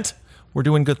content. We're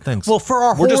doing good things. Well, for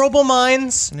our horrible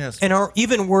minds and our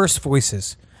even worse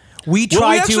voices, we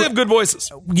actually have good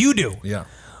voices. You do. Yeah.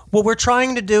 What we're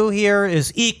trying to do here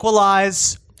is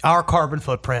equalize our carbon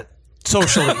footprint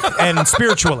socially and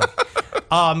spiritually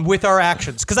with our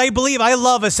actions. Because I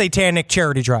love a satanic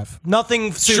charity drive.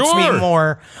 Nothing suits me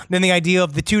more than the idea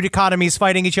of the two dichotomies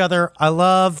fighting each other. I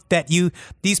love that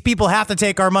these people have to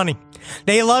take our money.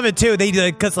 They love it too.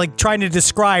 Because trying to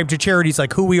describe to charities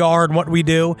who we are and what we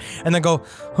do, and then go,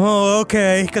 oh,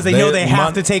 okay, because they know they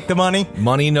have to take the money.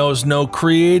 Money knows no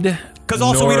creed. Because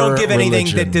also we don't give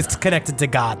anything that is connected to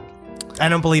God. I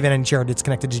don't believe in any charity that's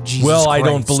connected to Jesus Christ. I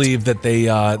don't believe that they,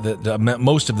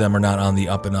 most of them are not on the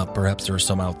up and up. Perhaps there are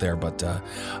some out there, but a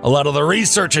lot of the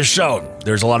research has shown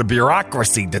there's a lot of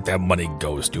bureaucracy that money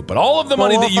goes to. But all of the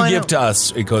money that you give to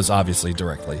us, it goes obviously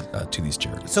directly to these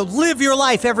charities. So live your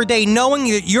life every day knowing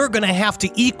that you're going to have to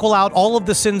equal out all of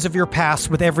the sins of your past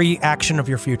with every action of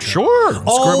your future. Sure.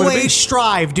 Always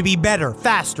strive to be better,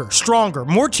 faster, stronger,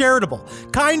 more charitable,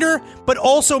 kinder, but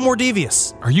also more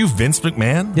devious. Are you Vince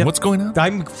McMahon? Yep. What's going on?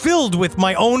 I'm filled with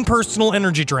my own personal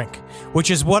energy drink,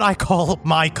 which is what I call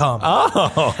my cum.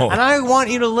 Oh. And I want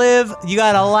you to live. You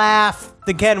got to laugh.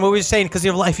 Again, what we were saying, because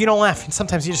if you don't laugh,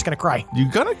 sometimes you're just going to cry.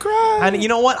 You're going to cry. And you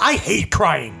know what? I hate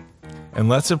crying.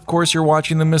 Unless, of course, you're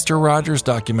watching the Mr. Rogers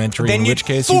documentary, then in which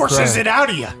case forces you it out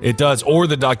of you. It does, or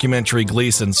the documentary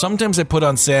Gleason. Sometimes I put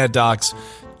on sad docs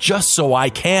just so I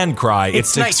can cry.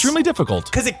 It's nice. Extremely difficult.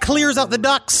 Because it clears out the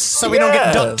ducts so we don't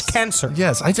get duct cancer.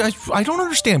 Yes, I don't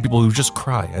understand people who just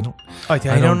cry. I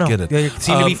don't know. get it. They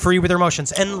seem to be free with their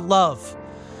emotions. And love.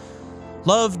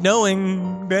 Love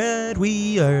knowing that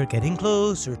we are getting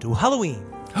closer to Halloween.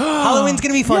 Halloween's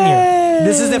going to be fun year.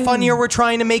 This is the fun year. We're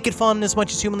trying to make it fun as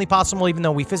much as humanly possible, even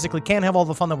though we physically can't have all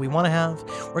the fun that we want to have.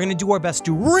 We're going to do our best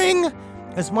to wring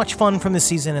as much fun from the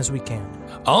season as we can.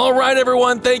 All right,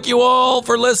 everyone. Thank you all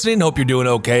for listening. Hope you're doing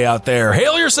okay out there.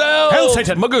 Hail yourself. Hail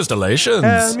Satan.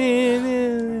 Magustalations.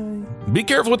 Be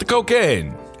careful with the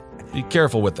cocaine. Be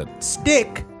careful with it.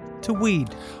 Stick to weed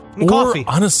and or, coffee.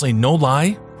 Honestly, no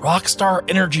lie, Rockstar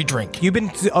energy drink. You've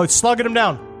been slugging them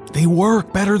down. They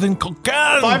work better than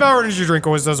cocaine. 5-hour energy drink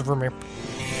always does it for me.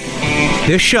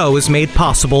 This show is made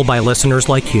possible by listeners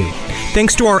like you.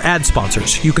 Thanks to our ad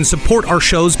sponsors, you can support our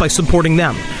shows by supporting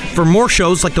them. For more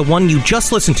shows like the one you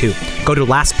just listened to, go to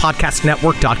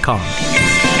lastpodcastnetwork.com.